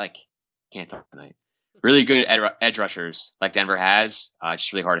rushers, I can't talk tonight. Really good edge rushers like Denver has,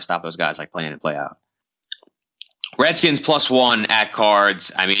 it's really hard to stop those guys like play in and play out. Redskins +1 at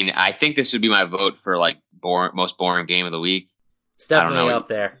Cards. I mean, I think this would be my vote for like most boring game of the week. It's definitely up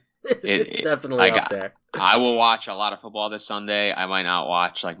there. It's definitely up there. I will watch a lot of football this Sunday. I might not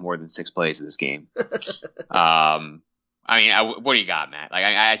watch like more than 6 plays of this game. I mean, what do you got, Matt? Like,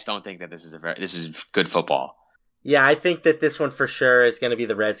 I just don't think that this is good football. Yeah, I think that this one for sure is going to be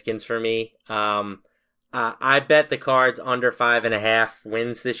the Redskins for me. I bet the Cards under 5.5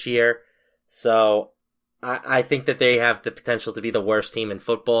 wins this year. So I think that they have the potential to be the worst team in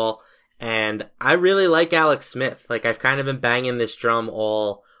football. And I really like Alex Smith. Like, I've kind of been banging this drum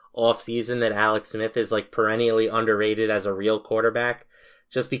all off season that Alex Smith is like perennially underrated as a real quarterback.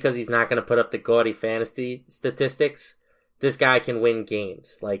 Just because he's not going to put up the gaudy fantasy statistics, this guy can win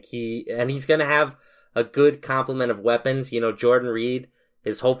games. He's going to have a good complement of weapons. Jordan Reed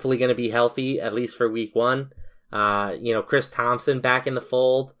is hopefully going to be healthy, at least for week 1. Chris Thompson back in the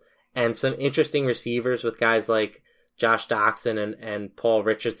fold, and some interesting receivers with guys like Josh Doxson and Paul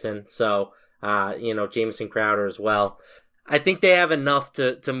Richardson. So, Jamison Crowder as well. I think they have enough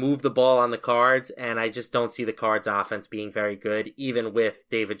to move the ball on the Cards, and I just don't see the Cards offense being very good, even with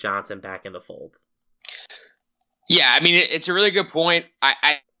David Johnson back in the fold. Yeah, I mean, it's a really good point.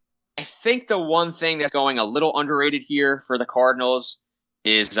 I think the one thing that's going a little underrated here for the Cardinals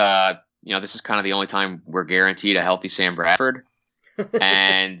is, this is kind of the only time we're guaranteed a healthy Sam Bradford.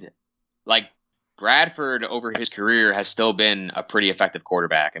 And, like, Bradford over his career has still been a pretty effective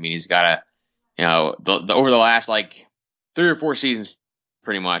quarterback. I mean, he's got over the last, 3 or 4 seasons,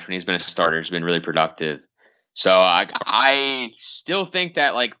 pretty much, when he's been a starter, he's been really productive. So I still think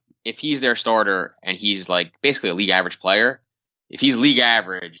that, if he's their starter and he's, basically a league average player, if he's league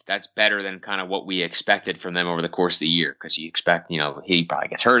average, that's better than kind of what we expected from them over the course of the year. Because you expect, he probably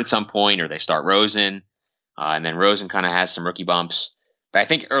gets hurt at some point, or they start Rosen, and then Rosen kind of has some rookie bumps. But I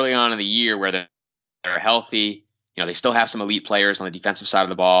think early on in the year where they're healthy, they still have some elite players on the defensive side of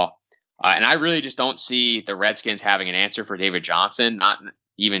the ball. And I really just don't see the Redskins having an answer for David Johnson, not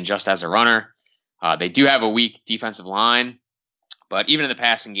even just as a runner. They do have a weak defensive line, But even in the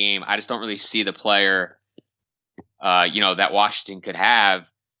passing game, I just don't really see the player, that Washington could have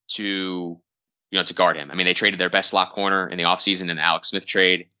to guard him. I mean, they traded their best slot corner in the offseason in the Alex Smith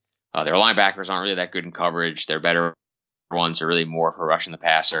trade. Their linebackers aren't really that good in coverage. Their better ones are really more for rushing the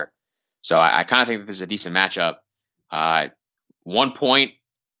passer. So I kind of think that this is a decent matchup. 1 point,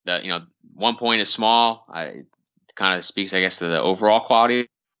 1 point is small. It kind of speaks, I guess, to the overall quality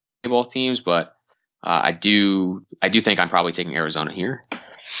of both teams. But I do think I'm probably taking Arizona here.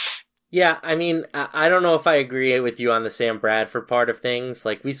 Yeah, I mean, I don't know if I agree with you on the Sam Bradford part of things.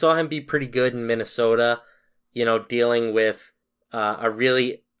 Like, we saw him be pretty good in Minnesota, dealing with a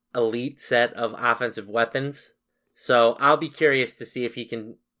really elite set of offensive weapons. So I'll be curious to see if he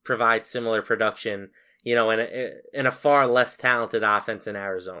can provide similar production, in a far less talented offense in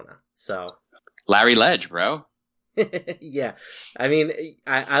Arizona. So Larry Ledge, bro. Yeah, I mean,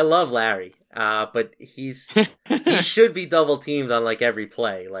 I love Larry, but he should be double teamed on like every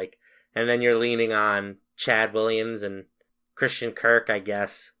play, like, and then you're leaning on Chad Williams and Christian Kirk, I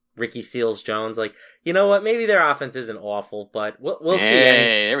guess. Ricky Seals-Jones, like, you know what? Maybe their offense isn't awful, but we'll see.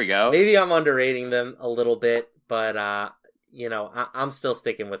 Hey, there we go. Maybe I'm underrating them a little bit, but I'm still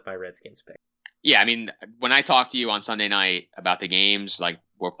sticking with my Redskins pick. Yeah, I mean, when I talk to you on Sunday night about the games, like,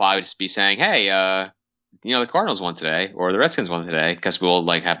 we'll probably just be saying, hey, the Cardinals won today, or the Redskins won today, because we'll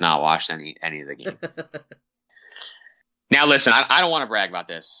have not watched any of the game. Now, listen, I don't want to brag about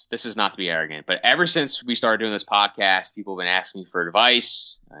this. This is not to be arrogant, but ever since we started doing this podcast, people have been asking me for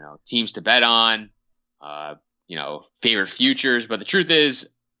advice, teams to bet on, favorite futures. But the truth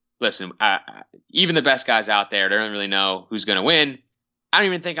is, listen, even the best guys out there, they don't really know who's going to win. I don't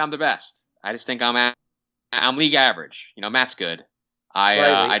even think I'm the best. I just think I'm league average. Matt's good.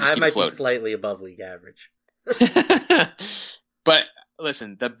 I just keep might floating. Be slightly above league average. But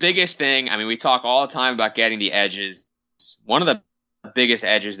listen, the biggest thing, I mean, we talk all the time about getting the edges. One of the biggest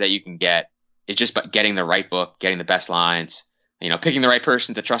edges that you can get is just by getting the right book, getting the best lines, picking the right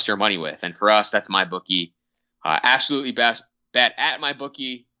person to trust your money with. And for us, that's MyBookie. Absolutely best bet at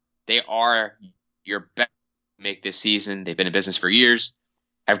MyBookie. They are your best make this season. They've been in business for years,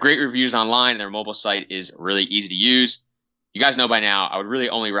 have great reviews online, and their mobile site is really easy to use. You guys know by now, I would really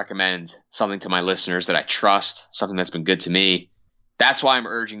only recommend something to my listeners that I trust, something that's been good to me. That's why I'm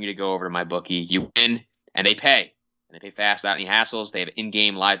urging you to go over to MyBookie. You win, and they pay. And they pay fast without any hassles. They have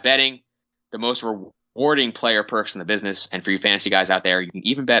in-game live betting, the most rewarding player perks in the business. And for you fantasy guys out there, you can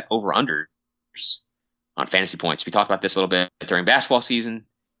even bet over-unders on fantasy points. We talked about this a little bit during basketball season.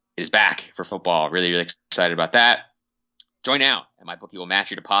 It is back for football. Really, really excited about that. Join now, and MyBookie will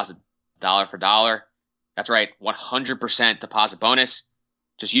match your deposit dollar for dollar. That's right, 100% deposit bonus.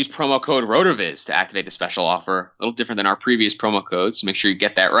 Just use promo code ROTOVIZ to activate the special offer. A little different than our previous promo codes, so make sure you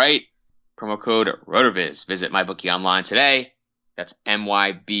get that right. Promo code ROTOVIZ. Visit MyBookie online today. That's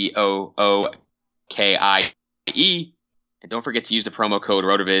MyBookie. And don't forget to use the promo code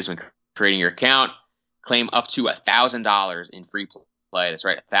ROTOVIZ when creating your account. Claim up to $1,000 in free play. That's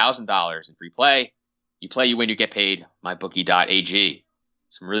right, $1,000 in free play. You play, you win, you get paid. MyBookie.ag.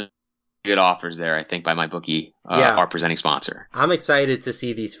 Some really good offers there, I think, by MyBookie, our presenting sponsor. I'm excited to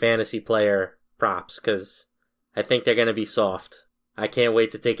see these fantasy player props because I think they're going to be soft. I can't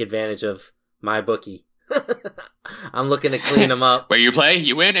wait to take advantage of MyBookie. I'm looking to clean them up. Where you play,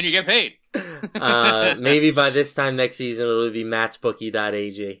 you win, and you get paid. Maybe by this time next season, it'll be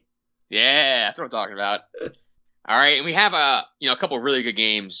matchbookie.ag. Yeah, that's what I'm talking about. All right, and we have a couple of really good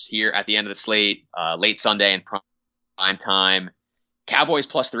games here at the end of the slate, late Sunday and prime time. Cowboys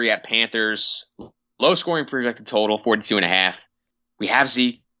 +3 at Panthers. Low scoring projected total, 42.5. We have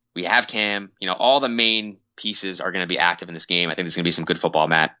Zeke. We have Cam. All the main pieces are going to be active in this game. I think there's going to be some good football,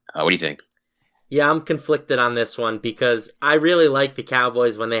 Matt. What do you think? Yeah, I'm conflicted on this one because I really like the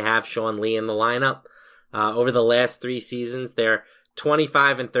Cowboys when they have Sean Lee in the lineup. Over the last 3 seasons, they're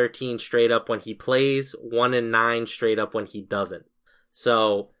 25-13 straight up when he plays, 1-9 straight up when he doesn't.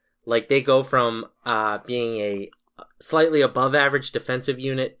 So, they go from being a slightly above average defensive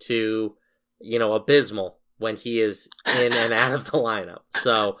unit to, abysmal when he is in and out of the lineup.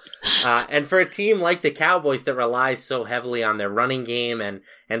 So, and for a team like the Cowboys that relies so heavily on their running game and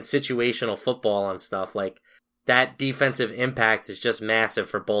situational football and stuff, that defensive impact is just massive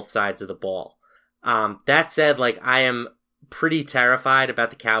for both sides of the ball. That said, I am pretty terrified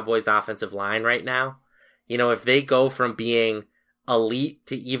about the Cowboys offensive line right now. If they go from being elite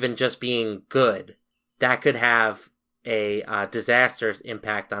to even just being good, that could have a disastrous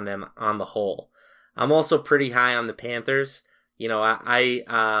impact on them on the whole. I'm also pretty high on the Panthers.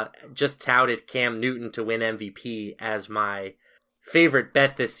 I just touted Cam Newton to win MVP as my favorite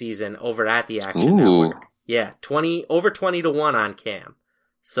bet this season over at the Action Network. Yeah, over 20-1 on Cam.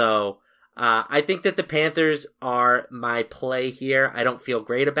 So I think that the Panthers are my play here. I don't feel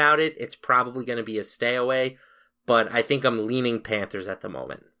great about it. It's probably going to be a stay away, but I think I'm leaning Panthers at the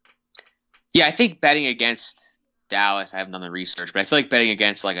moment. Yeah, I think betting against Dallas, I haven't done the research, but I feel like betting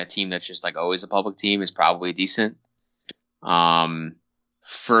against like a team that's just like always a public team is probably decent.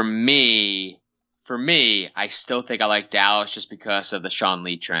 For me, I still think I like Dallas just because of the Sean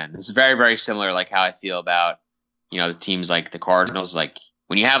Lee trend. It's very, very similar, like how I feel about, the teams like the Cardinals. Like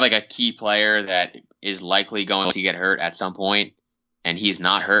when you have like a key player that is likely going to get hurt at some point, and he's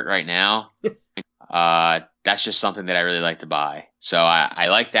not hurt right now, that's just something that I really like to buy. So I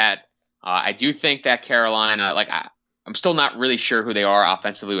like that. I do think that Carolina, I'm still not really sure who they are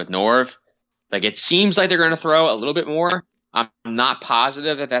offensively with Norv. Like it seems like they're going to throw a little bit more. I'm not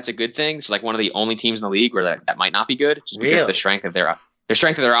positive that that's a good thing. It's like one of the only teams in the league where that might not be good, just because the strength of their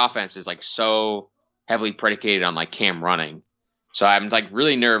offense is like so heavily predicated on like Cam running. So I'm like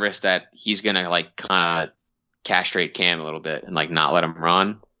really nervous that he's gonna like kind of castrate Cam a little bit and like not let him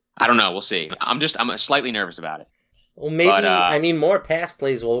run. I don't know. We'll see. I'm slightly nervous about it. Well, maybe more pass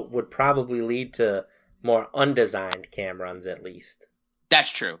plays would probably lead to more undesigned Cam runs at least. That's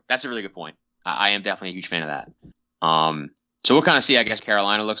true. That's a really good point. I am definitely a huge fan of that. So we'll kind of see, I guess,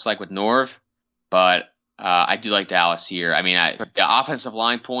 Carolina looks like with Norv, but I do like Dallas here. I mean, the offensive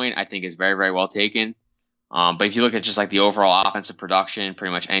line point I think is very, very well taken. But if you look at just like the overall offensive production,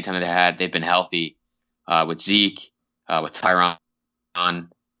 pretty much anytime they've been healthy, with Zeke, with Tyron,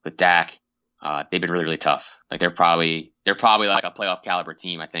 with Dak, they've been really, really tough. Like they're probably like a playoff caliber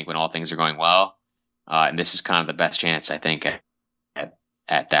team, I think, when all things are going well. And this is kind of the best chance, I think,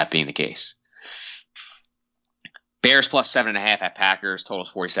 at that being the case. Bears plus 7.5 at Packers,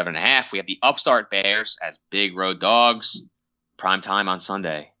 totals 47.5. We have the upstart Bears as big road dogs. Prime time on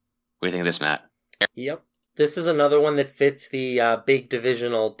Sunday. What do you think of this, Matt? Yep. This is another one that fits the big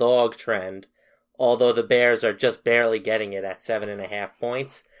divisional dog trend, although the Bears are just barely getting it at 7.5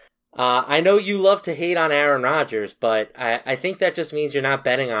 points. I know you love to hate on Aaron Rodgers, but I think that just means you're not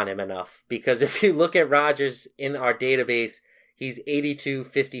betting on him enough. Because if you look at Rodgers in our database, he's 82,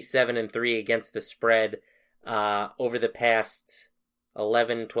 57, and 3 against the spread over the past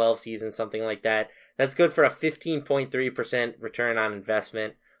 11, 12 seasons, something like that. That's good for a 15.3% return on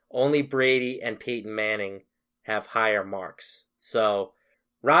investment. Only Brady and Peyton Manning have higher marks. So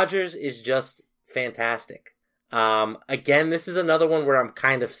Rodgers is just fantastic. Again, this is another one where I'm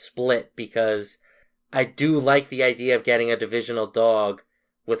kind of split because I do like the idea of getting a divisional dog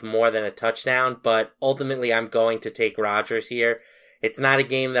with more than a touchdown, but ultimately I'm going to take Rodgers here. It's not a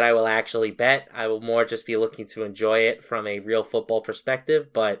game that I will actually bet. I will more just be looking to enjoy it from a real football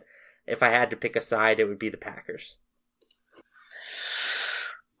perspective, but if I had to pick a side, it would be the Packers.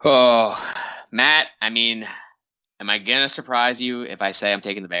 Oh, Matt, I mean, am I going to surprise you if I say I'm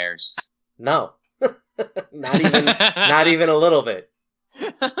taking the Bears? No. not even a little bit.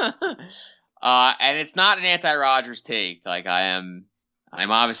 And it's not an anti-Rodgers take. Like I'm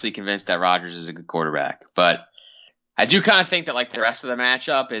obviously convinced that Rodgers is a good quarterback, but I do kind of think that like the rest of the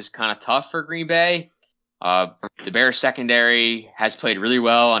matchup is kind of tough for Green Bay. The Bears secondary has played really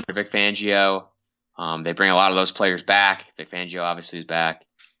well under Vic Fangio. They bring a lot of those players back. Vic Fangio obviously is back.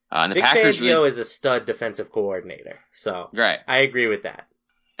 And the Vic Packers Fangio is a stud defensive coordinator, so right. I agree with that.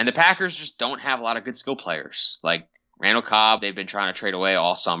 And the Packers just don't have a lot of good skill players. Like Randall Cobb, they've been trying to trade away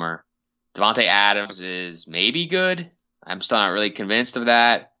all summer. Devontae Adams is maybe good. I'm still not really convinced of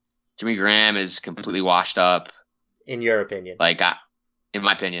that. Jimmy Graham is completely washed up. In your opinion? In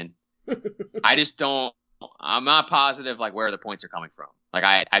my opinion. I'm not positive like where the points are coming from.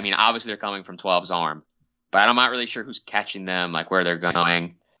 Like I mean, obviously they're coming from 12's arm, but I'm not really sure who's catching them, like where they're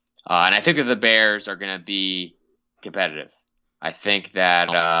going. And I think that the Bears are going to be competitive. I think that,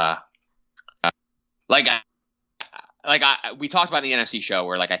 we talked about in the NFC show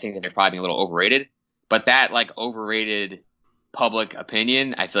where, like, I think that they're probably being a little overrated, but that, like, overrated public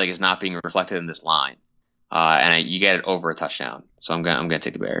opinion, I feel like is not being reflected in this line. And you get it over a touchdown. So I'm going to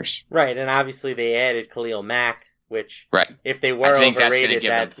take the Bears. Right. And obviously they added Khalil Mack, which right. If they were overrated,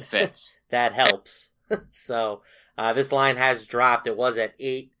 that helps. So, this line has dropped. It was at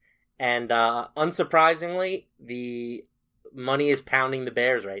 8. And, unsurprisingly, the money is pounding the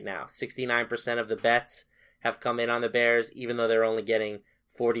Bears right now. 69% of the bets have come in on the Bears, even though they're only getting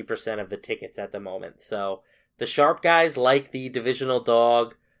 40% of the tickets at the moment. So the sharp guys like the divisional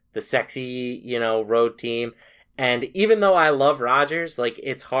dog, the sexy, road team. And even though I love Rodgers, like,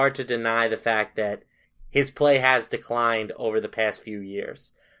 it's hard to deny the fact that his play has declined over the past few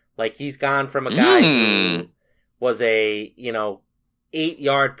years. Like, he's gone from a guy who was a,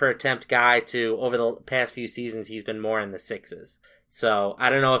 8-yard per attempt guy to, over the past few seasons, he's been more in the 6s. So I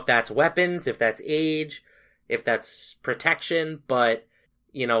don't know if that's weapons, if that's age, if that's protection, but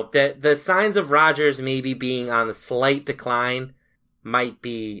the signs of Rodgers maybe being on the slight decline might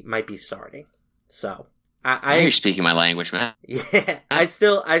be starting. So you're speaking my language, man. Yeah, I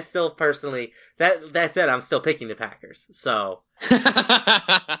still personally, that said, I'm still picking the Packers. So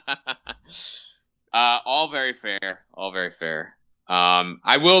all very fair. All very fair.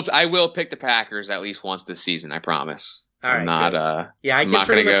 I will pick the Packers at least once this season, I promise. All right, I can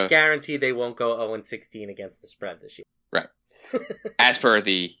pretty much guarantee they won't go 0-16 against the spread this year. Right. As per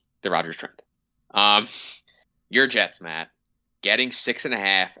the Rodgers trend. Your Jets, Matt, getting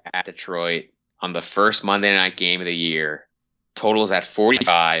 6.5 at Detroit on the first Monday night game of the year. Totals at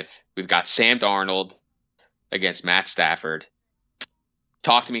 45. We've got Sam Darnold against Matt Stafford.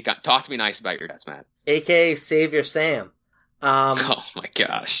 Talk to me nice about your Jets, Matt. AKA Savior Sam. Oh my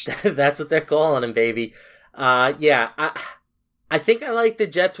gosh. That's what they're calling him, baby. I think I like the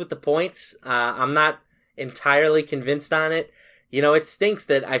Jets with the points. I'm not entirely convinced on it. It stinks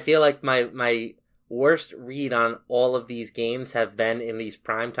that I feel like my worst read on all of these games have been in these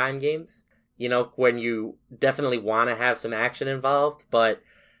primetime games. When you definitely want to have some action involved, but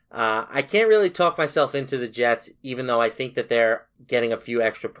I can't really talk myself into the Jets, even though I think that they're getting a few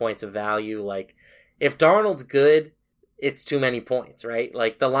extra points of value. Like, if Darnold's good, it's too many points, right?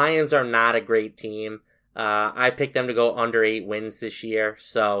 Like, the Lions are not a great team. I picked them to go under 8 wins this year,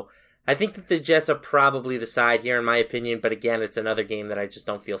 so I think that the Jets are probably the side here, in my opinion, but again, it's another game that I just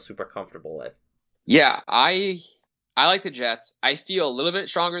don't feel super comfortable with. Yeah, I like the Jets. I feel a little bit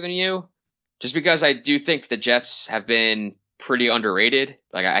stronger than you, just because I do think the Jets have been pretty underrated.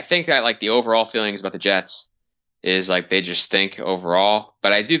 Like, I think that, like, the overall feelings about the Jets is, like, they just stink overall.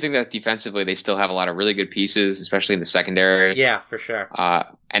 But I do think that defensively they still have a lot of really good pieces, especially in the secondary. Yeah, for sure.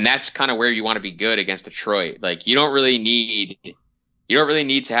 And that's kind of where you want to be good against Detroit. Like, you don't really need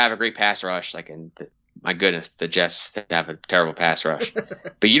to have a great pass rush. Like, my goodness, the Jets have a terrible pass rush.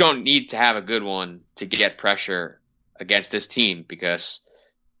 But you don't need to have a good one to get pressure against this team, because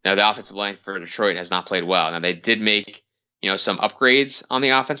now the offensive line for Detroit has not played well. Now, they did make some upgrades on the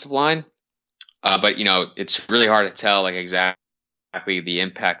offensive line. But, it's really hard to tell, like, exactly the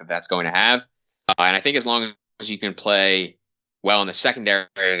impact that that's going to have. And I think as long as you can play well in the secondary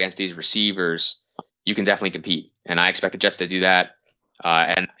against these receivers, you can definitely compete. And I expect the Jets to do that.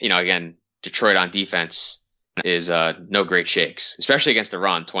 And, again, Detroit on defense is no great shakes, especially against the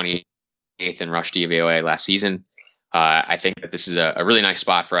run, 28th in rush DVOA last season. I think that this is a really nice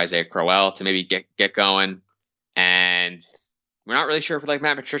spot for Isaiah Crowell to maybe get going. And we're not really sure if we like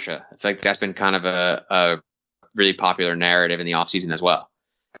Matt Patricia. I feel like that's been kind of a really popular narrative in the offseason as well,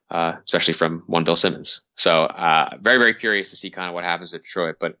 especially from one Bill Simmons. So very, very curious to see kind of what happens at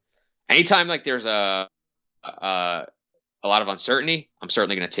Detroit. But anytime like there's a lot of uncertainty, I'm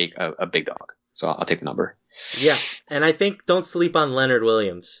certainly going to take a big dog. So I'll take the number. Yeah, and I think don't sleep on Leonard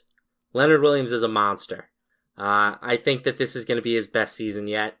Williams. Leonard Williams is a monster. I think that this is going to be his best season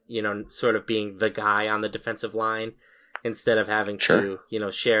yet, sort of being the guy on the defensive line instead of having to,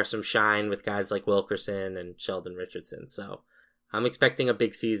 share some shine with guys like Wilkerson and Sheldon Richardson. So I'm expecting a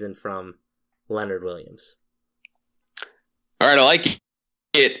big season from Leonard Williams. All right, I like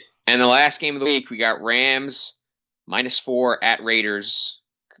it. And the last game of the week, we got Rams -4 at Raiders.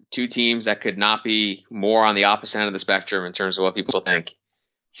 Two teams that could not be more on the opposite end of the spectrum in terms of what people think.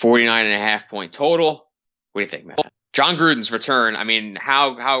 49.5 point total. What do you think, Matt? John Gruden's return. I mean,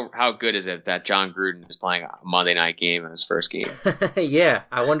 how good is it that John Gruden is playing a Monday night game in his first game? Yeah,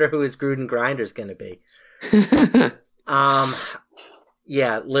 I wonder who his Gruden grinder's going to be.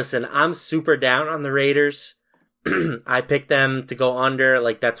 Yeah, listen, I'm super down on the Raiders. I picked them to go under.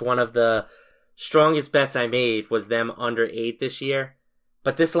 Like, that's one of the strongest bets I made was them under 8 this year.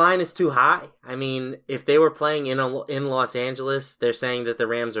 But this line is too high. I mean, if they were playing in Los Angeles, they're saying that the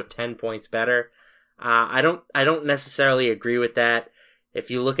Rams are 10 points better. I don't necessarily agree with that.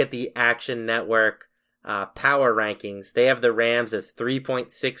 If you look at the Action Network power rankings, they have the Rams as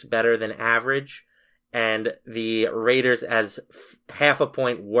 3.6 better than average, and the Raiders as half a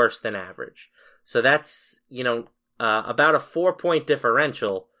point worse than average. So that's about a 4-point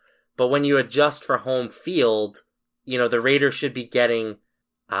differential. But when you adjust for home field, the Raiders should be getting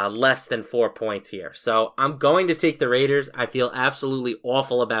less than 4 points here. So I'm going to take the Raiders. I feel absolutely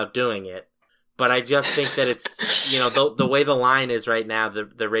awful about doing it. But I just think that it's, the way the line is right now,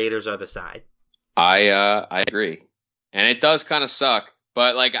 the Raiders are the side. I agree. And it does kind of suck.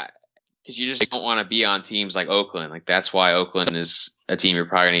 But, because you just don't want to be on teams like Oakland. Like, that's why Oakland is a team you're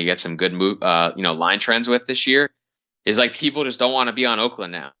probably going to get some good line trends with this year. is like people just don't want to be on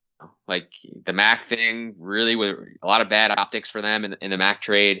Oakland now. Like the Mac thing really was a lot of bad optics for them in the Mac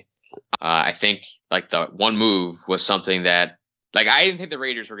trade. I think like the one move was something that like I didn't think the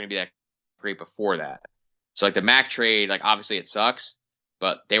Raiders were going to be that great before that. So like the Mac trade, like obviously it sucks,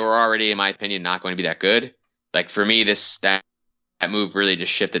 but they were already, in my opinion, not going to be that good. Like for me, that move really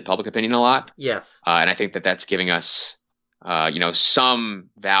just shifted public opinion a lot. Yes. And I think that that's giving us, some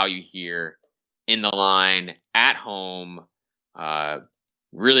value here in the line at home.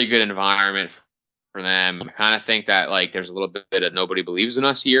 Really good environment for them. I kind of think that like there's a little bit of nobody believes in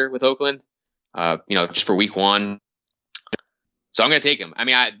us here with Oakland, just for week one. So I'm going to take them. I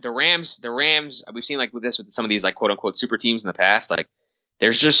mean, the Rams, we've seen like with some of these like quote unquote super teams in the past, like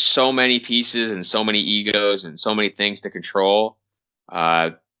there's just so many pieces and so many egos and so many things to control.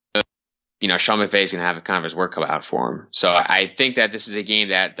 Sean McVay is going to have a kind of his work cut out for him. So I think that this is a game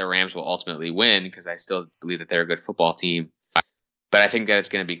that the Rams will ultimately win because I still believe that they're a good football team. But I think that it's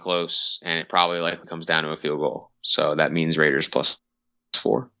going to be close, and it probably likely comes down to a field goal. So that means Raiders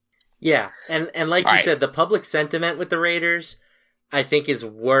 +4. Yeah, and like you said, the public sentiment with the Raiders, I think, is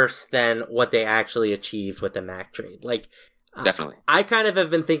worse than what they actually achieved with the Mac trade. Like, definitely, I kind of have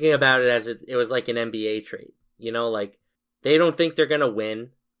been thinking about it as it was like an NBA trade. Like they don't think they're going to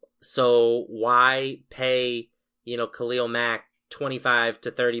win, so why pay Khalil Mack $25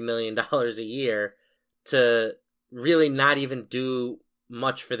 to $30 million a year to really not even do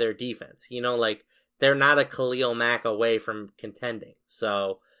much for their defense. Like they're not a Khalil Mack away from contending.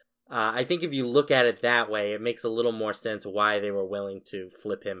 So I think if you look at it that way, it makes a little more sense why they were willing to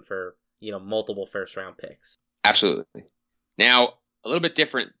flip him for, multiple first round picks. Absolutely. Now, a little bit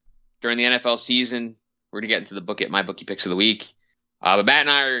different during the NFL season. We're going to get into my bookie picks of the week. But Matt and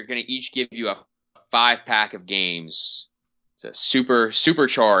I are going to each give you a 5-pack of games. It's a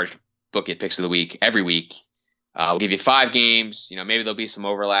supercharged bookie picks of the week every week. We'll give you 5 games. Maybe there'll be some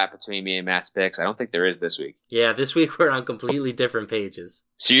overlap between me and Matt's picks. I don't think there is this week. Yeah, this week we're on completely different pages.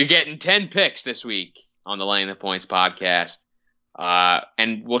 So you're getting 10 picks this week on the Laying the Points podcast.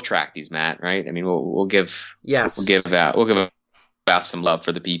 And we'll track these, Matt, right? I mean, we'll give out some love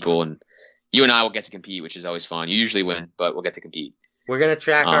for the people, and you and I will get to compete, which is always fun. You usually win, but we'll get to compete. We're going to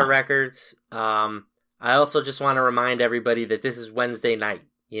track our records. I also just want to remind everybody that this is Wednesday night,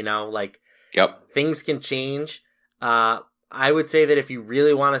 Yep. Things can change. I would say that if you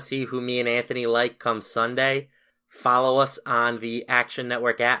really want to see who me and Anthony like come Sunday, follow us on the Action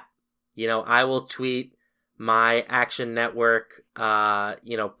Network app. I will tweet my Action Network,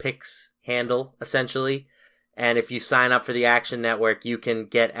 picks handle, essentially. And if you sign up for the Action Network, you can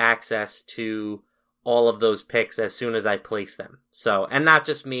get access to all of those picks as soon as I place them. So, and not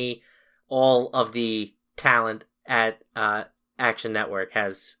just me, all of the talent at Action Network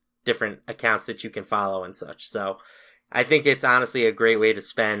has different accounts that you can follow and such. So I think it's honestly a great way to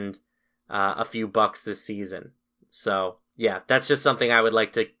spend a few bucks this season. So yeah, that's just something I would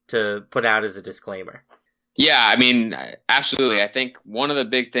like to put out as a disclaimer. Yeah, I mean, absolutely. I think one of the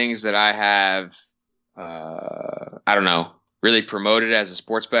big things that I have, really promoted as a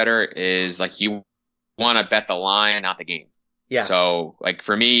sports bettor is like you want to bet the line, not the game. Yeah. So like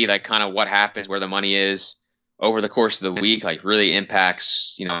for me, like kind of what happens, where the money is over the course of the week, like really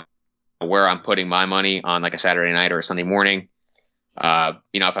impacts, where I'm putting my money on like a Saturday night or a Sunday morning.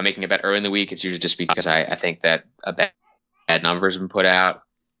 If I'm making a bet early in the week, it's usually just because I think that a bad number has been put out.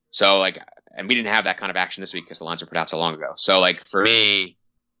 So like, and we didn't have that kind of action this week because the lines were put out so long ago. So like for me,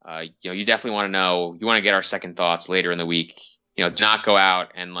 you definitely want to know, you want to get our second thoughts later in the week. Do not go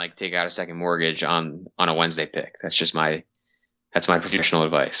out and like take out a second mortgage on a Wednesday pick. That's my professional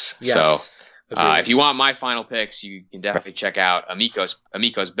advice. Yes. So if you want my final picks, you can definitely check out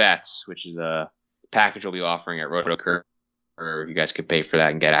Amico's Bets, which is a package we'll be offering at RotoCurve. You guys could pay for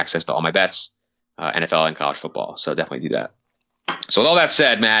that and get access to all my bets, NFL and college football. So definitely do that. So with all that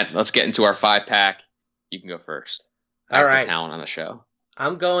said, Matt, let's get into our 5-pack. You can go first. All right. The talent on the show.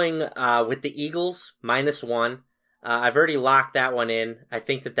 I'm going with the Eagles -1. I've already locked that one in. I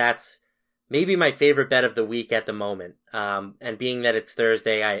think that's maybe my favorite bet of the week at the moment. And being that it's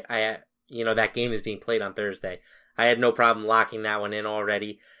Thursday, I that game is being played on Thursday. I had no problem locking that one in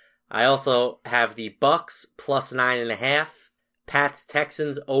already. I also have the Bucks +9.5, Pats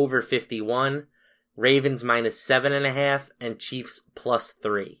Texans over 51, Ravens -7.5, and Chiefs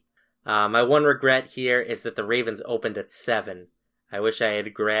 +3. My one regret here is that the Ravens opened at 7. I wish I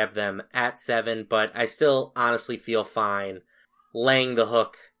had grabbed them at 7, but I still honestly feel fine laying the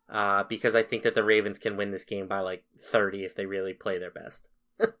hook because I think that the Ravens can win this game by like 30 if they really play their best.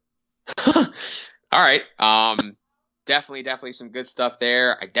 All right. Definitely some good stuff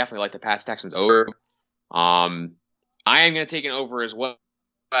there. I definitely like the Pats Texans over. I am going to take an over as well.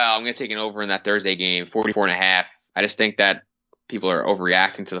 I'm going to take an over in that Thursday game, 44.5. I just think that people are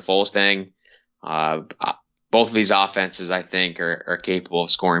overreacting to the Foles thing. Both of these offenses, I think, are capable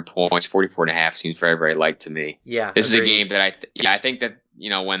of scoring points. 44.5 seems very, very light to me. Yeah, this agreed. Is a game that I think that,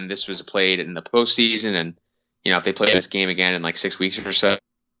 when this was played in the postseason and, if they play this game again in like 6 weeks or so,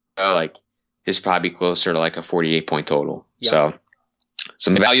 like this probably closer to like a 48-point total. Yep. So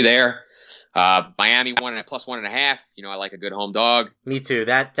some value there. Miami won at plus 1.5. I like a good home dog. Me too.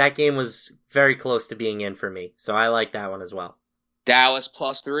 That game was very close to being in for me, so I like that one as well. Dallas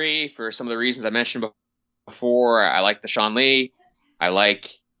plus 3 for some of the reasons I mentioned before. I like the Sean Lee. I like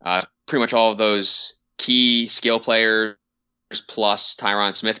pretty much all of those key skill players plus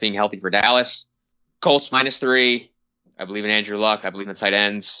Tyron Smith being healthy for Dallas. Colts minus 3. I believe in Andrew Luck. I believe in the tight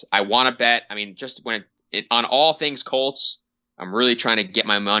ends. I want to bet. I mean, just when on all things Colts, I'm really trying to get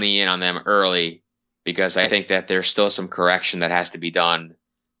my money in on them early because I think that there's still some correction that has to be done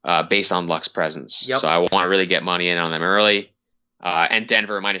based on Luck's presence. Yep. So I want to really get money in on them early. And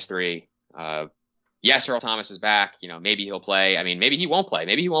Denver minus 3. Yes, Earl Thomas is back. Maybe he'll play. I mean, maybe he won't play.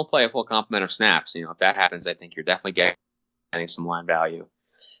 Maybe he won't play a full complement of snaps. If that happens, I think you're definitely getting some line value.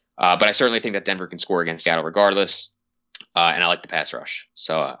 But I certainly think that Denver can score against Seattle regardless. And I like the pass rush.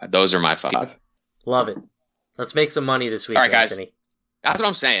 So those are my 5. Love it. Let's make some money this week, all right, Anthony. Guys. That's what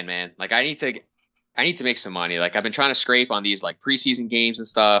I'm saying, man. Like I need to make some money. Like I've been trying to scrape on these like preseason games and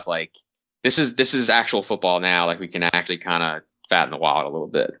stuff. Like this is actual football now. Like we can actually kind of fatten the wallet a little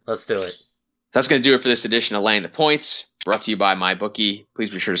bit. Let's do it. So that's going to do it for this edition of Laying the Points, brought to you by MyBookie. Please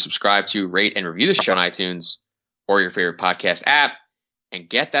be sure to subscribe to, rate, and review the show on iTunes or your favorite podcast app, and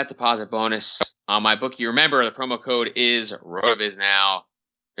get that deposit bonus on MyBookie. Remember, the promo code is RotoViz now.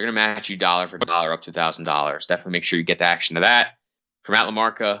 They're going to match you dollar for dollar up to $1,000. Definitely make sure you get the action to that. From Matt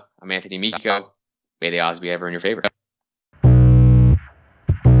LaMarca, I'm Anthony Miko. May the odds be ever in your favor.